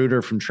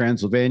 recruiter from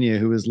Transylvania,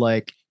 who was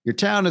like, your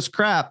town is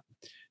crap.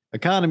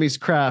 Economy's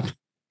crap.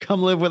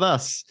 Come live with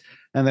us.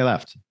 And they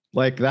left.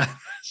 Like that's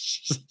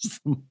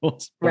just the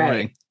most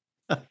boring.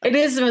 Right. It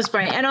is the most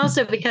boring. And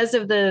also because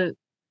of the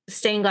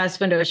stained glass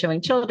window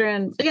showing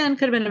children, again,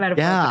 could have been a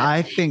metaphor. Yeah,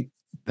 I think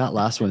that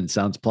last one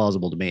sounds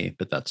plausible to me,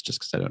 but that's just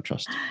because I don't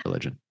trust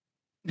religion.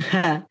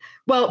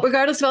 Well,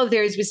 regardless of all the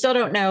theories, we still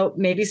don't know.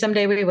 Maybe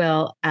someday we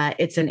will.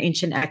 It's an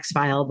ancient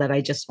X-file that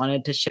I just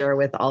wanted to share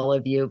with all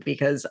of you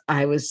because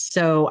I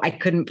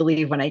couldn't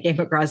believe when I came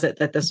across it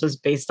that this was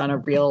based on a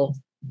real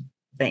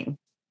thing.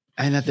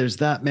 And that there's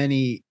that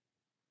many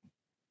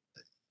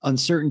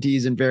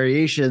uncertainties and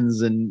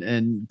variations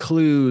and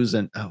clues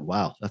and oh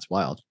wow, that's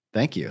wild.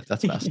 Thank you.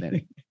 That's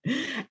fascinating.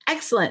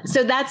 Excellent.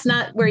 So that's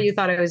not where you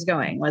thought I was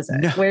going, was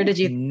it? No, where did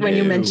you, when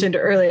you mentioned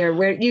earlier,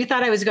 where you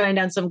thought I was going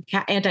down some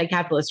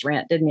anti-capitalist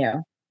rant, didn't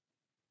you?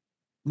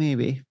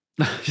 Maybe.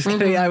 Just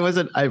kidding. I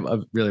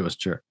really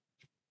wasn't sure.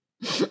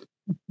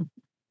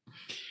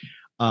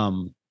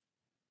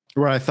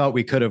 Where I thought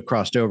we could have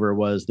crossed over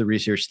was the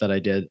research that I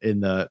did in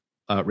the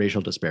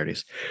racial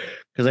disparities.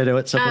 Because I know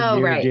it's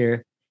something near and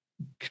dear,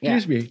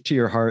 to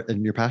your heart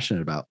and you're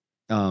passionate about.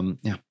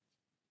 Yeah.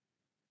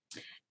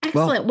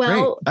 Excellent.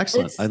 Well,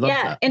 excellent. I love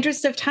that.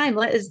 Interest of time.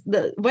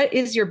 What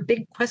is your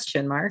big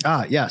question, Mark?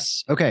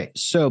 Yes. Okay.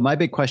 So my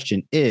big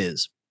question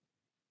is,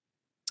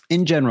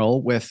 in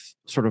general, with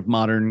sort of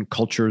modern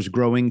culture's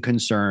growing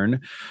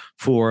concern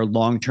for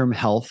long-term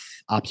health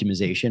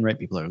optimization, right?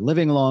 People are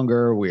living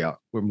longer. We're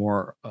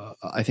more,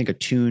 I think,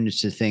 attuned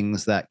to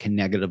things that can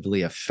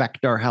negatively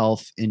affect our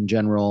health in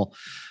general.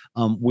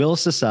 Will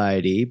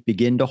society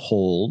begin to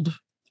hold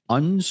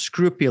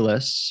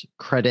unscrupulous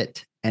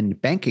credit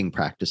and banking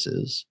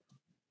practices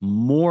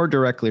more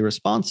directly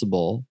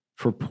responsible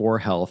for poor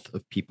health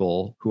of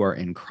people who are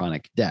in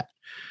chronic debt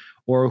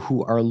or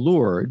who are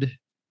lured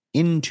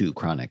into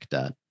chronic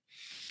debt?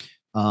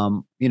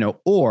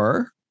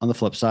 Or on the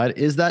flip side,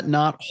 is that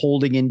not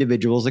holding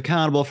individuals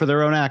accountable for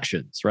their own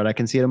actions, right? I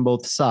can see it on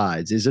both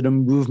sides. Is it a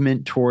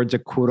movement towards a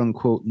quote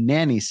unquote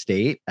nanny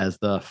state, as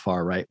the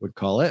far right would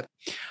call it?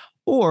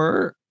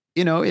 Or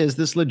is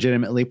this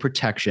legitimately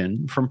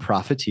protection from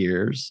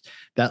profiteers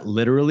that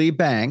literally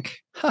bank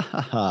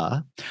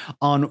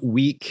on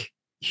weak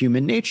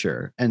human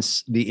nature and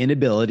the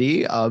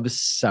inability of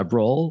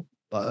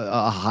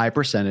a high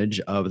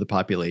percentage of the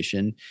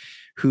population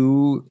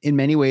who in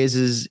many ways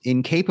is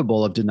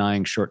incapable of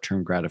denying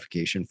short-term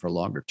gratification for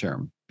longer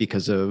term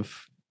because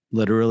of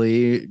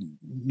literally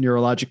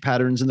neurologic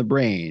patterns in the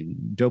brain,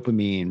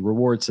 dopamine,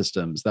 reward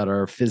systems that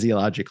are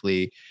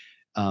physiologically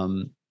a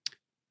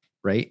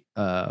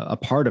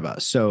part of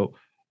us. So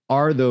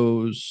are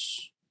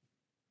those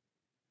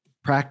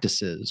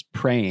practices,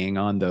 preying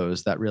on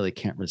those that really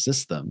can't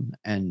resist them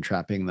and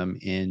trapping them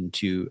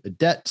into a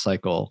debt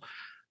cycle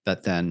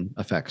that then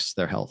affects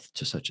their health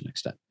to such an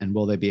extent. And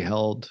will they be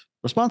held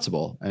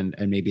responsible? And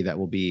maybe that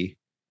will be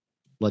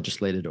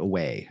legislated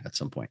away at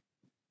some point.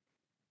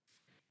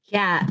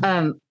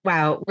 Yeah.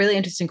 Wow. Really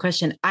interesting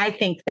question. I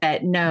think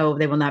that no,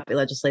 they will not be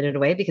legislated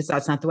away because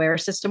that's not the way our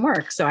system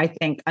works. So I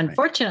think,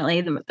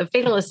 unfortunately, the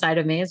fatalist side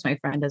of me, as my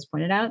friend has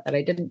pointed out, that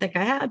I didn't think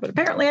I had, but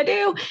apparently I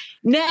do.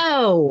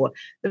 No,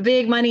 the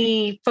big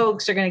money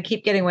folks are going to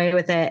keep getting away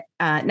with it.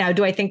 Now,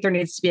 do I think there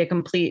needs to be a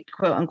complete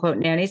quote unquote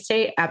nanny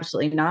state?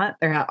 Absolutely not.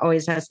 There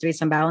always has to be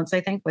some balance,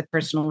 I think, with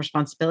personal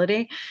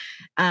responsibility.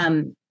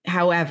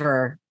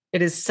 However,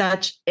 it is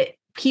such...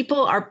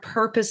 people are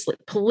purposely,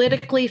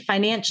 politically,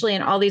 financially,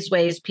 in all these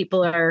ways,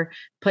 people are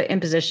put in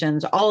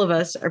positions. All of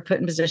us are put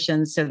in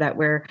positions so that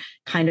we're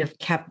kind of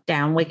kept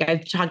down. Like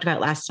I've talked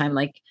about last time,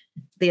 like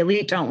the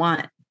elite don't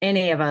want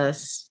any of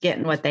us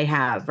getting what they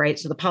have, right?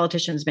 So the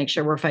politicians make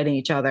sure we're fighting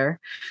each other.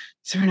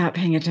 So we're not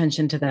paying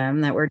attention to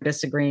them, that we're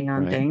disagreeing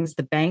on things.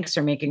 The banks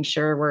are making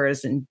sure we're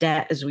as in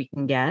debt as we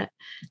can get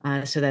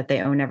so that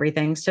they own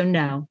everything. So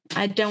no,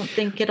 I don't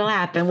think it'll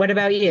happen. What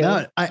about you?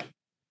 No,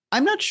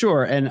 I'm not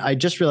sure. And I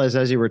just realized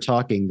as you were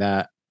talking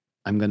that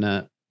I'm going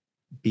to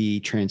be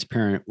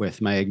transparent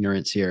with my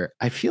ignorance here.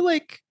 I feel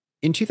like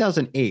in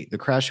 2008, the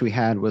crash we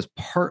had was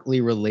partly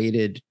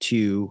related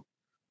to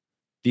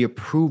the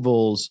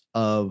approvals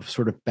of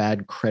sort of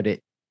bad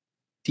credit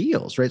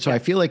deals, right? So I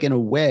feel like in a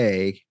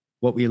way,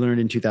 what we learned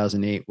in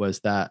 2008 was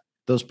that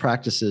those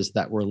practices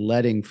that were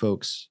letting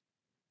folks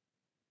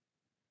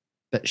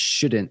that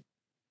shouldn't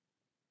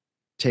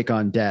take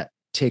on debt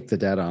take the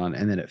debt on,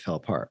 and then it fell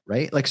apart,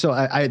 right? Like, so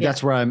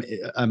that's where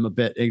I'm a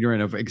bit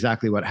ignorant of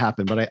exactly what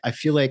happened, but I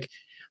feel like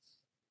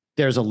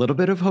there's a little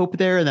bit of hope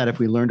there, and that if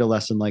we learned a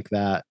lesson like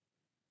that,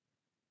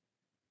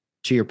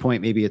 to your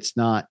point, maybe it's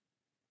not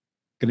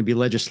going to be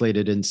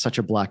legislated in such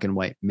a black and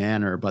white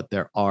manner, but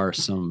there are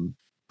some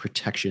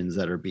protections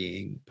that are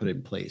being put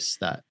in place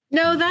that.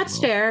 No, that's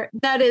fair.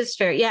 That is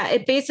fair. Yeah,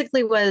 it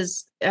basically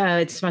was,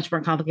 it's much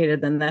more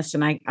complicated than this,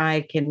 and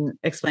I can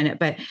explain it.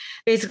 But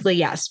basically,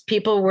 yes,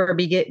 people were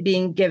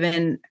being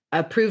given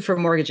approved for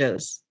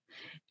mortgages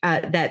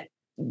that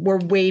were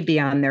way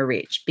beyond their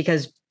reach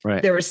because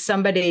there was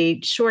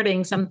somebody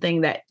shorting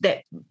something that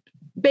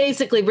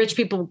basically rich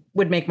people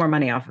would make more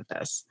money off of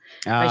this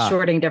by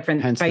shorting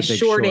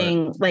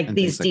like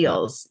these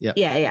deals. Like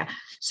yeah.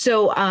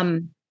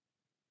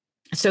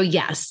 So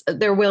yes,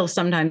 there will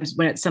sometimes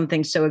when it's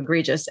something so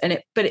egregious,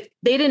 but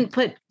they didn't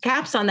put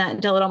caps on that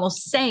until it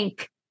almost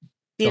sank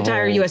the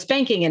entire U.S.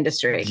 banking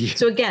industry. Yeah.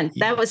 So again,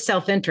 that was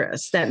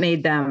self-interest that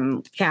made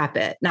them cap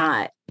it,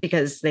 not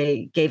because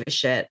they gave a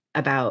shit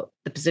about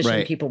the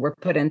position people were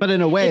put in. But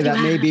in a way, that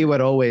may be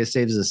what always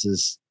saves us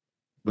is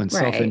when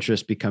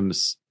self-interest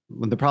becomes,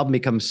 when the problem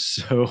becomes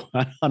so,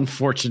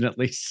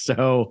 unfortunately,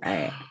 so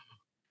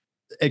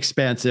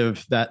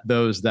expansive that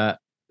those that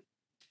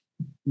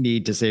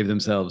need to save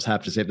themselves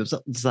have to save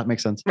themselves. Does that make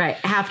sense? Right.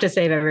 Have to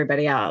save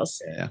everybody else.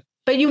 Yeah.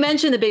 But you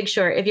mentioned The Big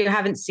Short. If you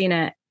haven't seen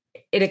it,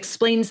 it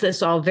explains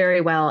this all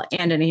very well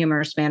and in a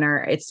humorous manner.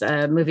 It's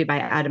a movie by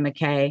Adam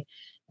McKay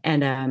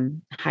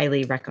and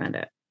highly recommend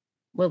it.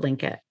 We'll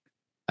link it.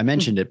 I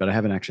mentioned it, but I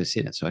haven't actually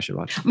seen it, so I should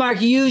watch it.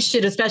 Mark, you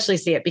should especially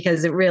see it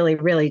because it really,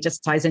 really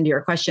just ties into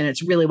your question.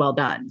 It's really well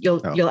done.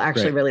 You'll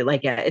actually really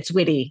like it. It's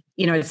witty.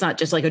 You know, it's not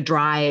just like a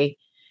dry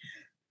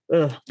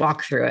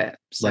walk through it.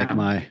 So.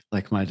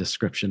 Like my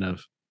description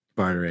of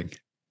bartering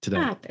today.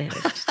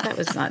 That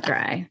was not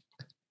dry.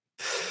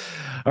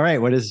 All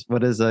right. What is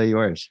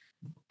yours?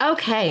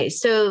 Okay.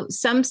 So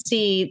some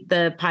see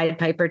the Pied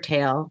Piper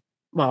tale.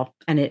 Well,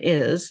 and it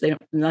is,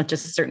 not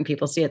just certain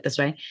people see it this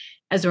way,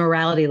 as a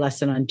morality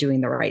lesson on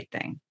doing the right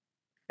thing.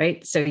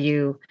 Right. So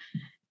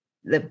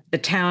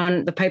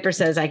the Piper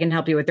says, I can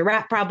help you with the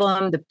rat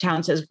problem. The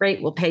town says,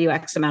 great, we'll pay you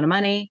X amount of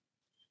money.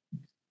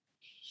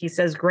 He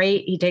says,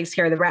 great. He takes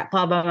care of the rat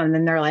problem. And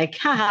then they're like,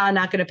 haha,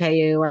 not going to pay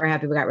you. We're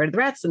happy we got rid of the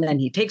rats. And then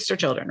he takes their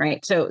children.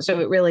 Right. So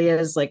it really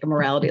is like a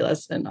morality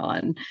lesson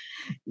on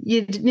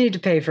you need to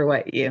pay for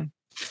what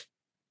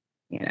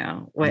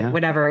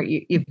whatever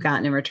you've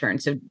gotten in return.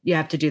 So you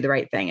have to do the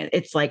right thing.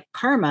 It's like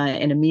karma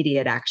in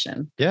immediate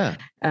action. Yeah.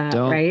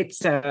 Right.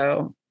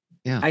 So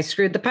I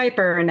screwed the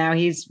Piper and now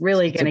he's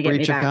really going to get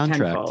me back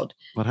tenfold.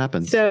 What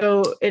happened?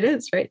 So it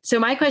is, right. So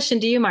my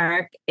question to you,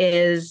 Mark,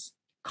 is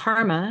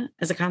karma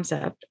as a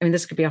concept. I mean,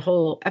 this could be a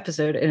whole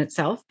episode in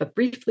itself, but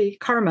briefly,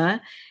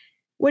 karma.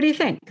 What do you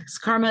think? Is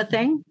karma a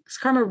thing? Is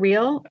karma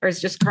real? Or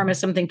is just karma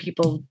something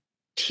people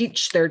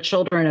teach their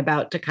children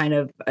about to kind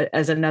of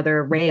as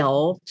another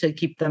rail to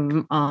keep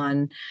them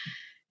on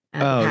the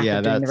path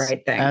of doing the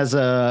right thing? As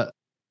a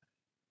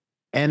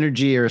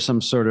energy or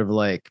some sort of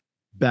like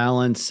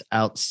balance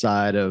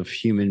outside of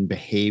human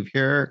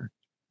behavior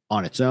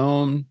on its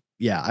own.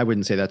 Yeah, I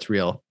wouldn't say that's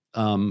real.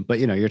 But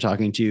you're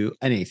talking to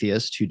an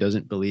atheist who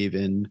doesn't believe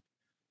in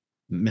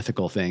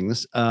mythical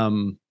things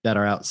that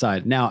are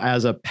outside. Now,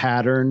 as a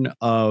pattern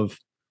of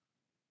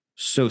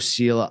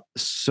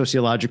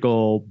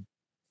sociological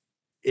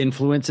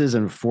influences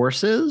and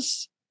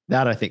forces,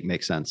 that I think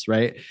makes sense,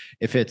 right?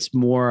 If it's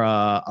more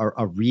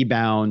a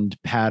rebound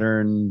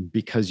pattern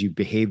because you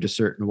behaved a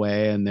certain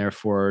way and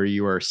therefore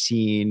you are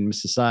seen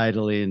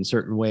societally in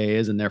certain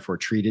ways and therefore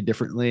treated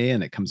differently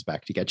and it comes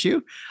back to get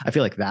you, I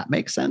feel like that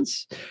makes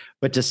sense.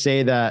 But to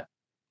say that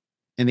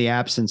in the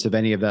absence of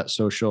any of that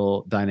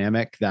social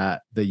dynamic,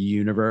 that the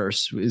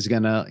universe is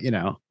gonna,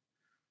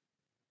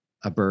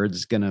 a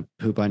bird's gonna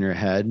poop on your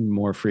head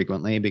more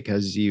frequently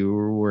because you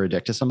were a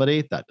dick to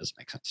somebody, that doesn't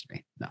make sense to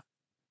me. No.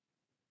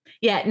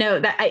 Yeah, no,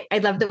 that I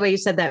love the way you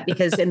said that,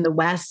 because in the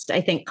West,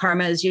 I think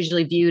karma is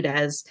usually viewed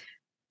as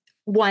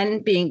one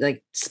being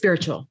like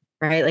spiritual,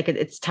 right? Like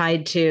it's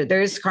tied to,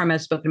 there's karma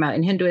spoken about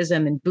in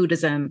Hinduism and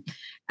Buddhism,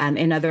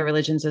 in other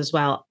religions as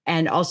well,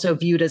 and also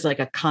viewed as like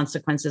a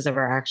consequences of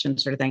our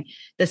actions sort of thing.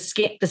 The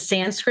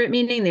Sanskrit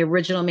meaning, the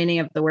original meaning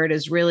of the word,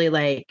 is really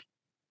like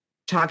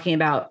talking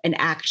about an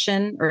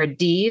action or a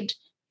deed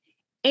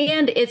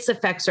and its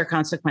effects or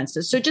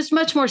consequences. So just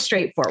much more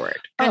straightforward,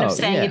 kind of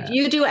saying, if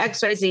you do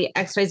XYZ,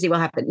 XYZ will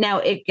happen. Now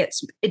it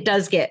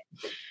does get,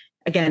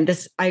 again,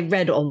 this, I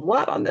read a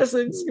lot on this.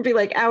 It's gonna be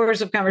like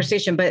hours of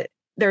conversation, but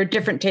there are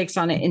different takes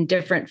on it in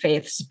different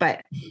faiths,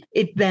 but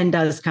it then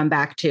does come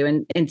back to,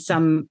 in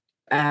some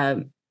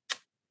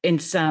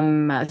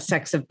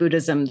sects of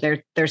Buddhism,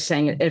 they're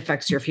saying it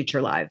affects your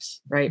future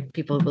lives, right?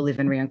 People who believe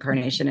in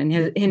reincarnation. And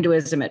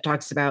Hinduism, it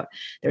talks about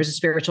there's a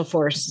spiritual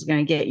force that's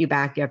going to get you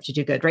back. You have to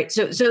do good, right?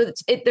 So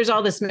there's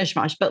all this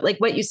mishmash. But like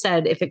what you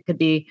said, if it could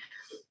be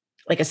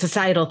like a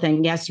societal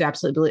thing, yes, you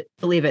absolutely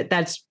believe it.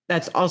 That's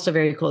also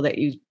very cool that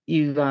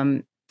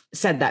you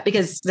said that,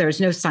 because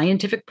there's no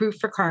scientific proof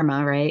for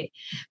karma, right?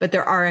 But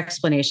there are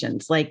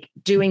explanations. Like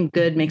doing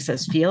good makes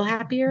us feel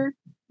happier.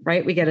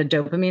 Right. We get a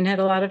dopamine hit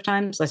a lot of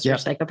times, unless you're a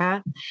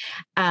psychopath.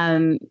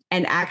 And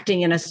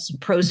acting in a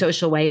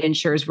pro-social way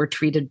ensures we're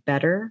treated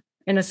better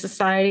in a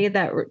society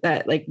that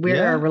like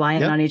we're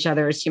reliant on each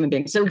other as human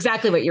beings. So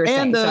exactly what you're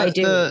saying. So I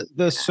do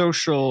the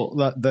social,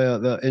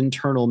 the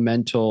internal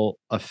mental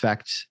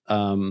effect.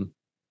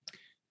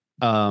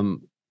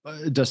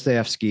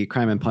 Dostoevsky,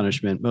 Crime and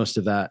Punishment, most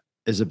of that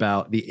is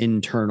about the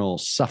internal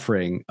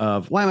suffering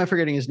of, why am I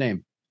forgetting his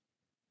name?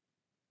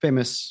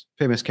 Famous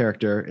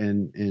character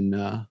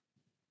in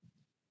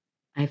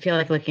I feel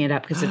like looking it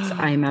up because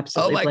I'm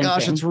absolutely. Oh my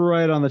gosh, it's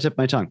right on the tip of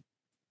my tongue.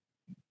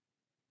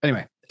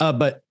 Anyway,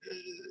 but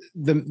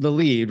the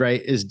lead,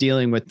 right, is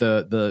dealing with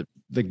the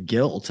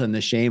guilt and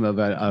the shame of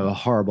a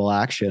horrible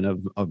action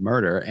of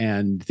murder,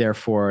 and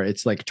therefore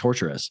it's like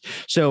torturous.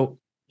 So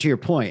to your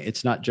point,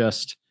 it's not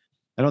just,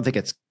 I don't think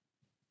it's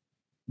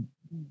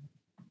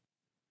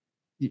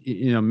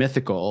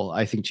mythical.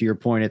 I think to your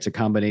point, it's a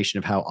combination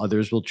of how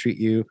others will treat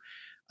you,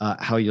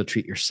 how you'll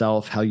treat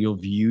yourself, how you'll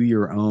view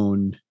your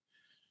own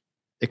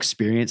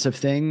experience of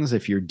things.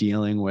 If you're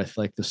dealing with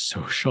like the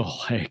social,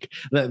 like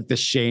the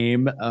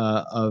shame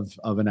of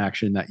an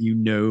action that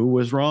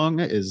was wrong,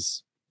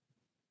 is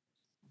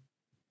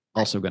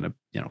also going to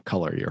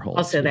color your whole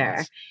also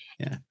experience.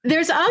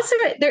 There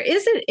there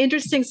is an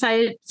interesting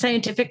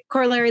scientific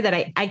corollary that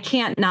I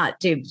can't not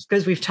do,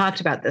 because we've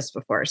talked about this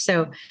before.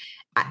 So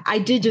I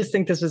did just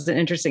think this was an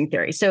interesting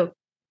theory. So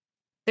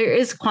there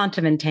is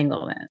quantum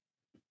entanglement.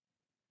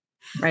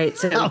 Right.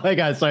 So, oh my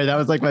God, sorry. That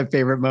was like my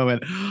favorite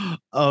moment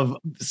of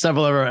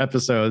several of our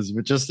episodes,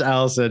 but just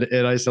Allison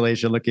in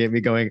isolation looking at me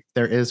going,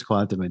 there is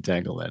quantum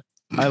entanglement.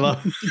 I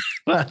love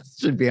that.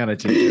 Should be on a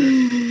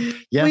t-shirt.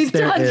 Yes,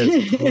 there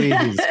is.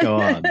 Please go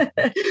on.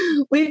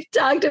 We've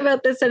talked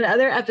about this in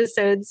other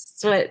episodes.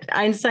 It's what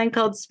Einstein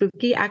called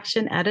spooky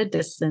action at a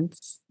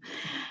distance.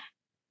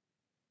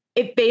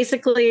 It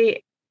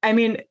basically,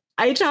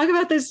 I talk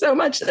about this so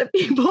much that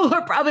people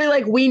are probably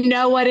like, we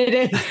know what it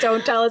is.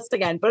 Don't tell us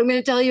again. But I'm going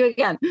to tell you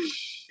again.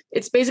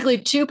 It's basically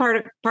two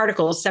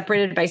particles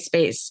separated by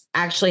space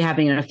actually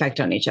having an effect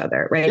on each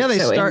other, right?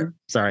 Yeah,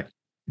 sorry.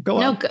 Go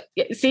on.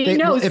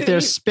 If they're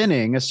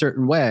spinning a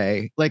certain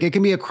way, like it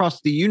can be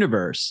across the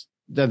universe,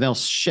 then they'll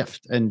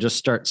shift and just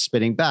start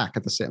spinning back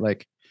at the same,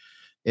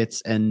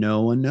 and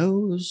no one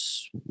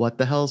knows what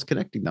the hell is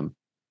connecting them.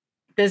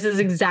 This is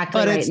exactly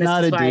right. But it's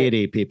not a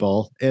deity,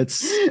 people.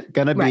 It's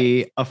going to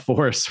be a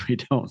force we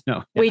don't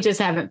know. We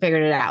just haven't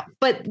figured it out.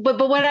 But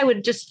what I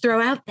would just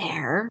throw out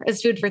there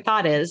as food for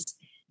thought is,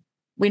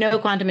 we know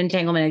quantum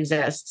entanglement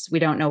exists. We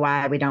don't know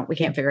why. We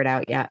can't figure it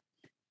out yet.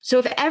 So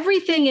if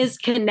everything is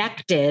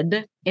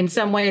connected in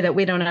some way that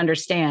we don't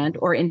understand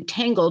or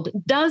entangled,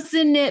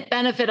 doesn't it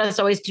benefit us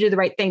always to do the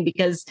right thing?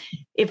 Because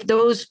if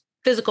those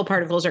physical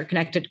particles are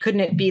connected,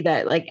 couldn't it be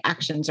that like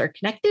actions are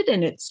connected?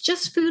 And it's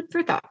just food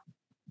for thought.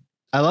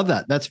 I love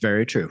that. That's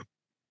very true.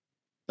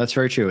 That's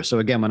very true. So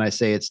again, when I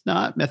say it's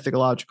not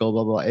mythological,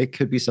 blah, blah, it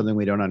could be something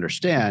we don't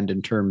understand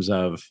in terms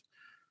of,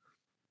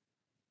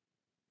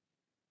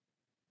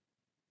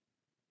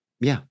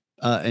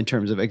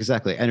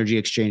 exactly energy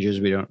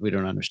exchanges we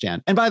don't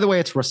understand. And by the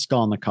way, it's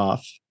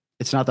Raskolnikov.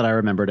 It's not that I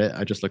remembered it.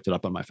 I just looked it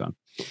up on my phone.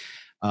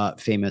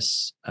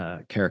 Famous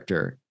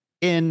character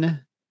in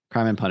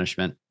Crime and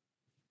Punishment.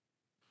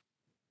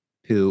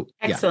 Who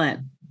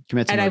excellent.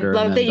 commits And I murder.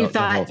 love that you the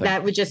whole thought thing.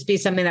 that would just be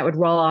something that would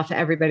roll off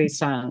everybody's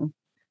tongue.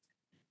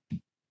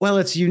 Well,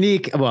 it's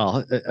unique.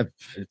 Well,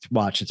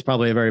 watch. It's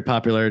probably a very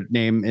popular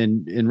name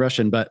in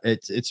Russian, but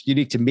it's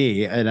unique to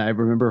me. And I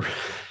remember,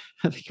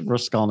 I think of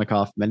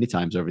Raskolnikov many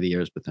times over the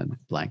years, but then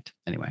blanked.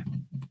 Anyway,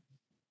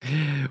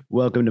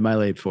 welcome to my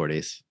late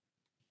 40s.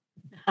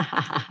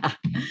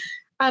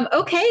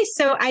 Okay,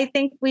 so I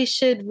think we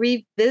should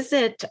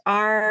revisit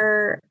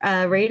our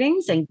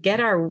ratings and get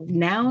our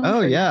noun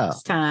for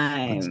next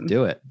time. Let's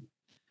do it.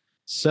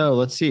 So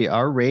let's see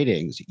our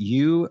ratings.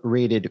 You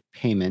rated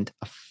Payment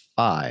a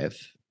 5.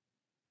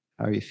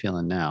 How are you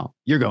feeling now?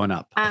 You're going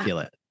up. I feel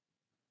it.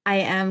 I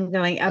am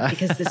going up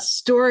because the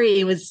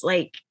story was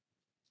like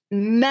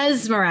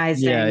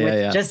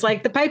mesmerizing. Just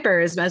like the Piper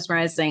is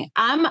mesmerizing.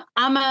 I'm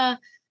gonna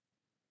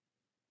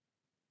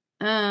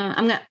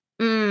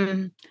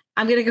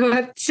go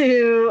up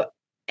to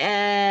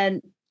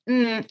 8.5.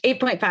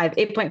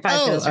 8.5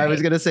 feels right. I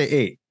was gonna say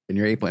 8, and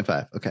you're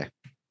 8.5. Okay.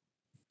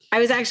 I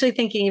was actually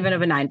thinking even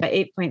of a 9, but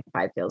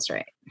 8.5 feels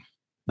right.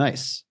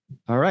 Nice.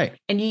 All right.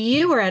 And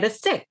you were at a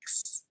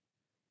 6.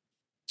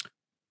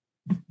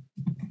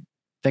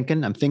 I'm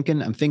thinking,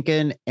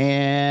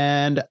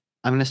 and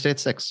I'm gonna stay at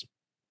 6.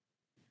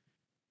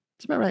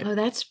 That's about right. Oh,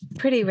 that's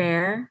pretty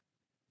rare.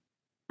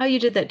 Oh, you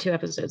did that 2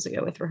 episodes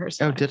ago with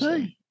rehearsal. Oh, did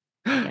I?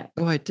 Yeah.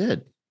 Oh, I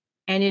did.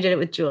 And you did it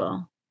with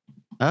Jewel.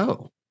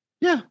 Oh,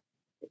 yeah.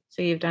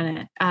 So you've done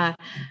it.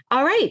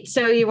 All right.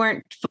 So it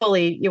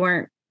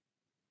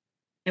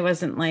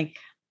wasn't like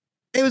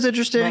it was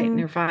interesting. Lighting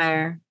your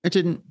fire. It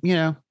didn't,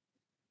 yeah.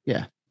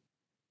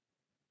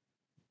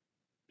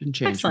 Didn't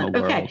change. Excellent.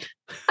 My world. Okay.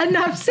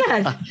 Enough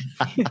said.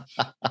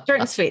 Short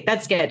and sweet.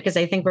 That's good because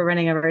I think we're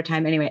running over our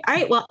time anyway. All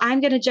right. Well,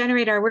 I'm going to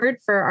generate our word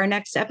for our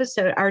next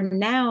episode, our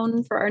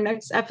noun for our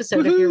next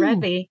episode. Woo-hoo! If you're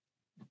ready.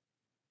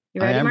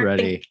 You ready, I am Mark?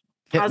 ready.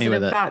 Think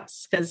positive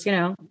thoughts because,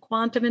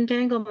 quantum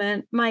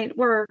entanglement might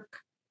work.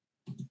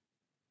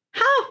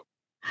 How?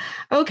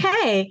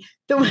 Okay.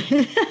 The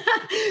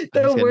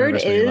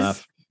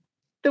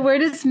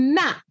word is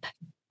map.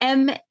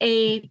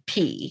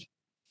 M-A-P.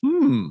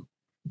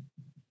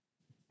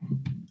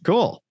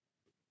 Cool.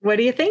 What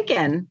are you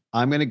thinking?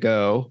 I'm going to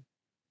go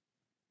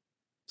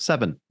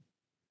 7.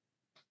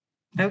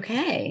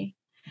 Okay.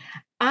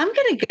 I'm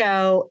going to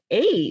go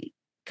 8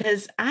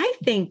 because I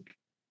think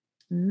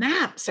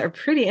maps are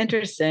pretty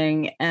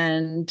interesting.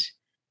 And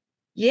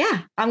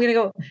yeah, I'm going to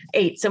go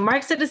 8. So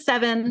Mark's at a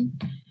 7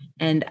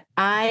 and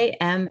I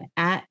am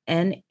at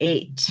an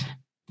 8.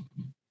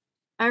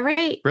 All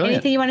right. Brilliant.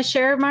 Anything you want to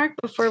share, Mark,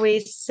 before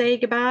we say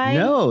goodbye?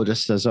 No,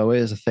 just as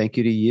always, a thank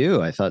you to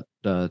you. I thought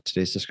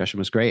today's discussion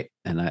was great.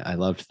 And I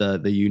loved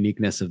the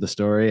uniqueness of the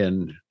story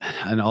and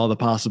all the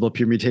possible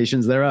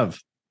permutations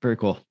thereof. Very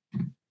cool.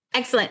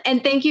 Excellent.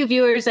 And thank you,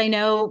 viewers. I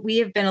know we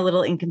have been a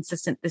little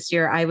inconsistent this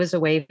year. I was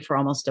away for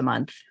almost a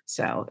month,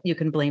 so you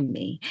can blame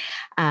me.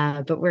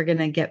 But we're going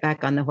to get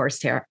back on the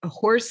horse here.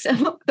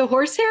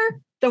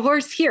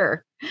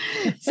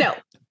 So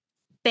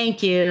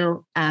thank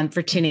you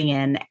for tuning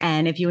in.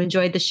 And if you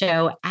enjoyed the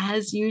show,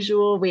 as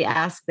usual, we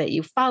ask that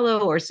you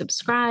follow or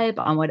subscribe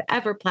on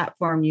whatever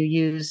platform you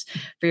use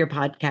for your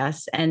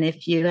podcasts. And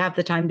if you have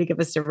the time to give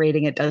us a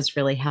rating, it does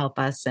really help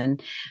us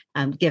and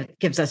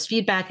gives us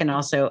feedback and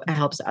also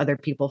helps other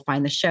people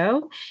find the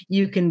show.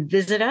 You can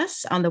visit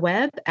us on the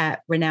web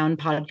at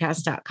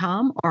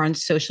renownpodcast.com or on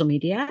social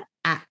media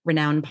at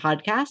Renown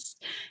Podcast.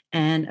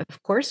 And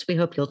of course, we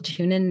hope you'll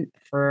tune in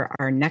for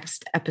our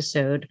next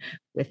episode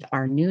with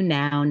our new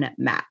noun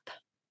map.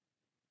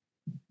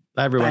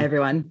 Bye, everyone. Bye,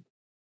 everyone.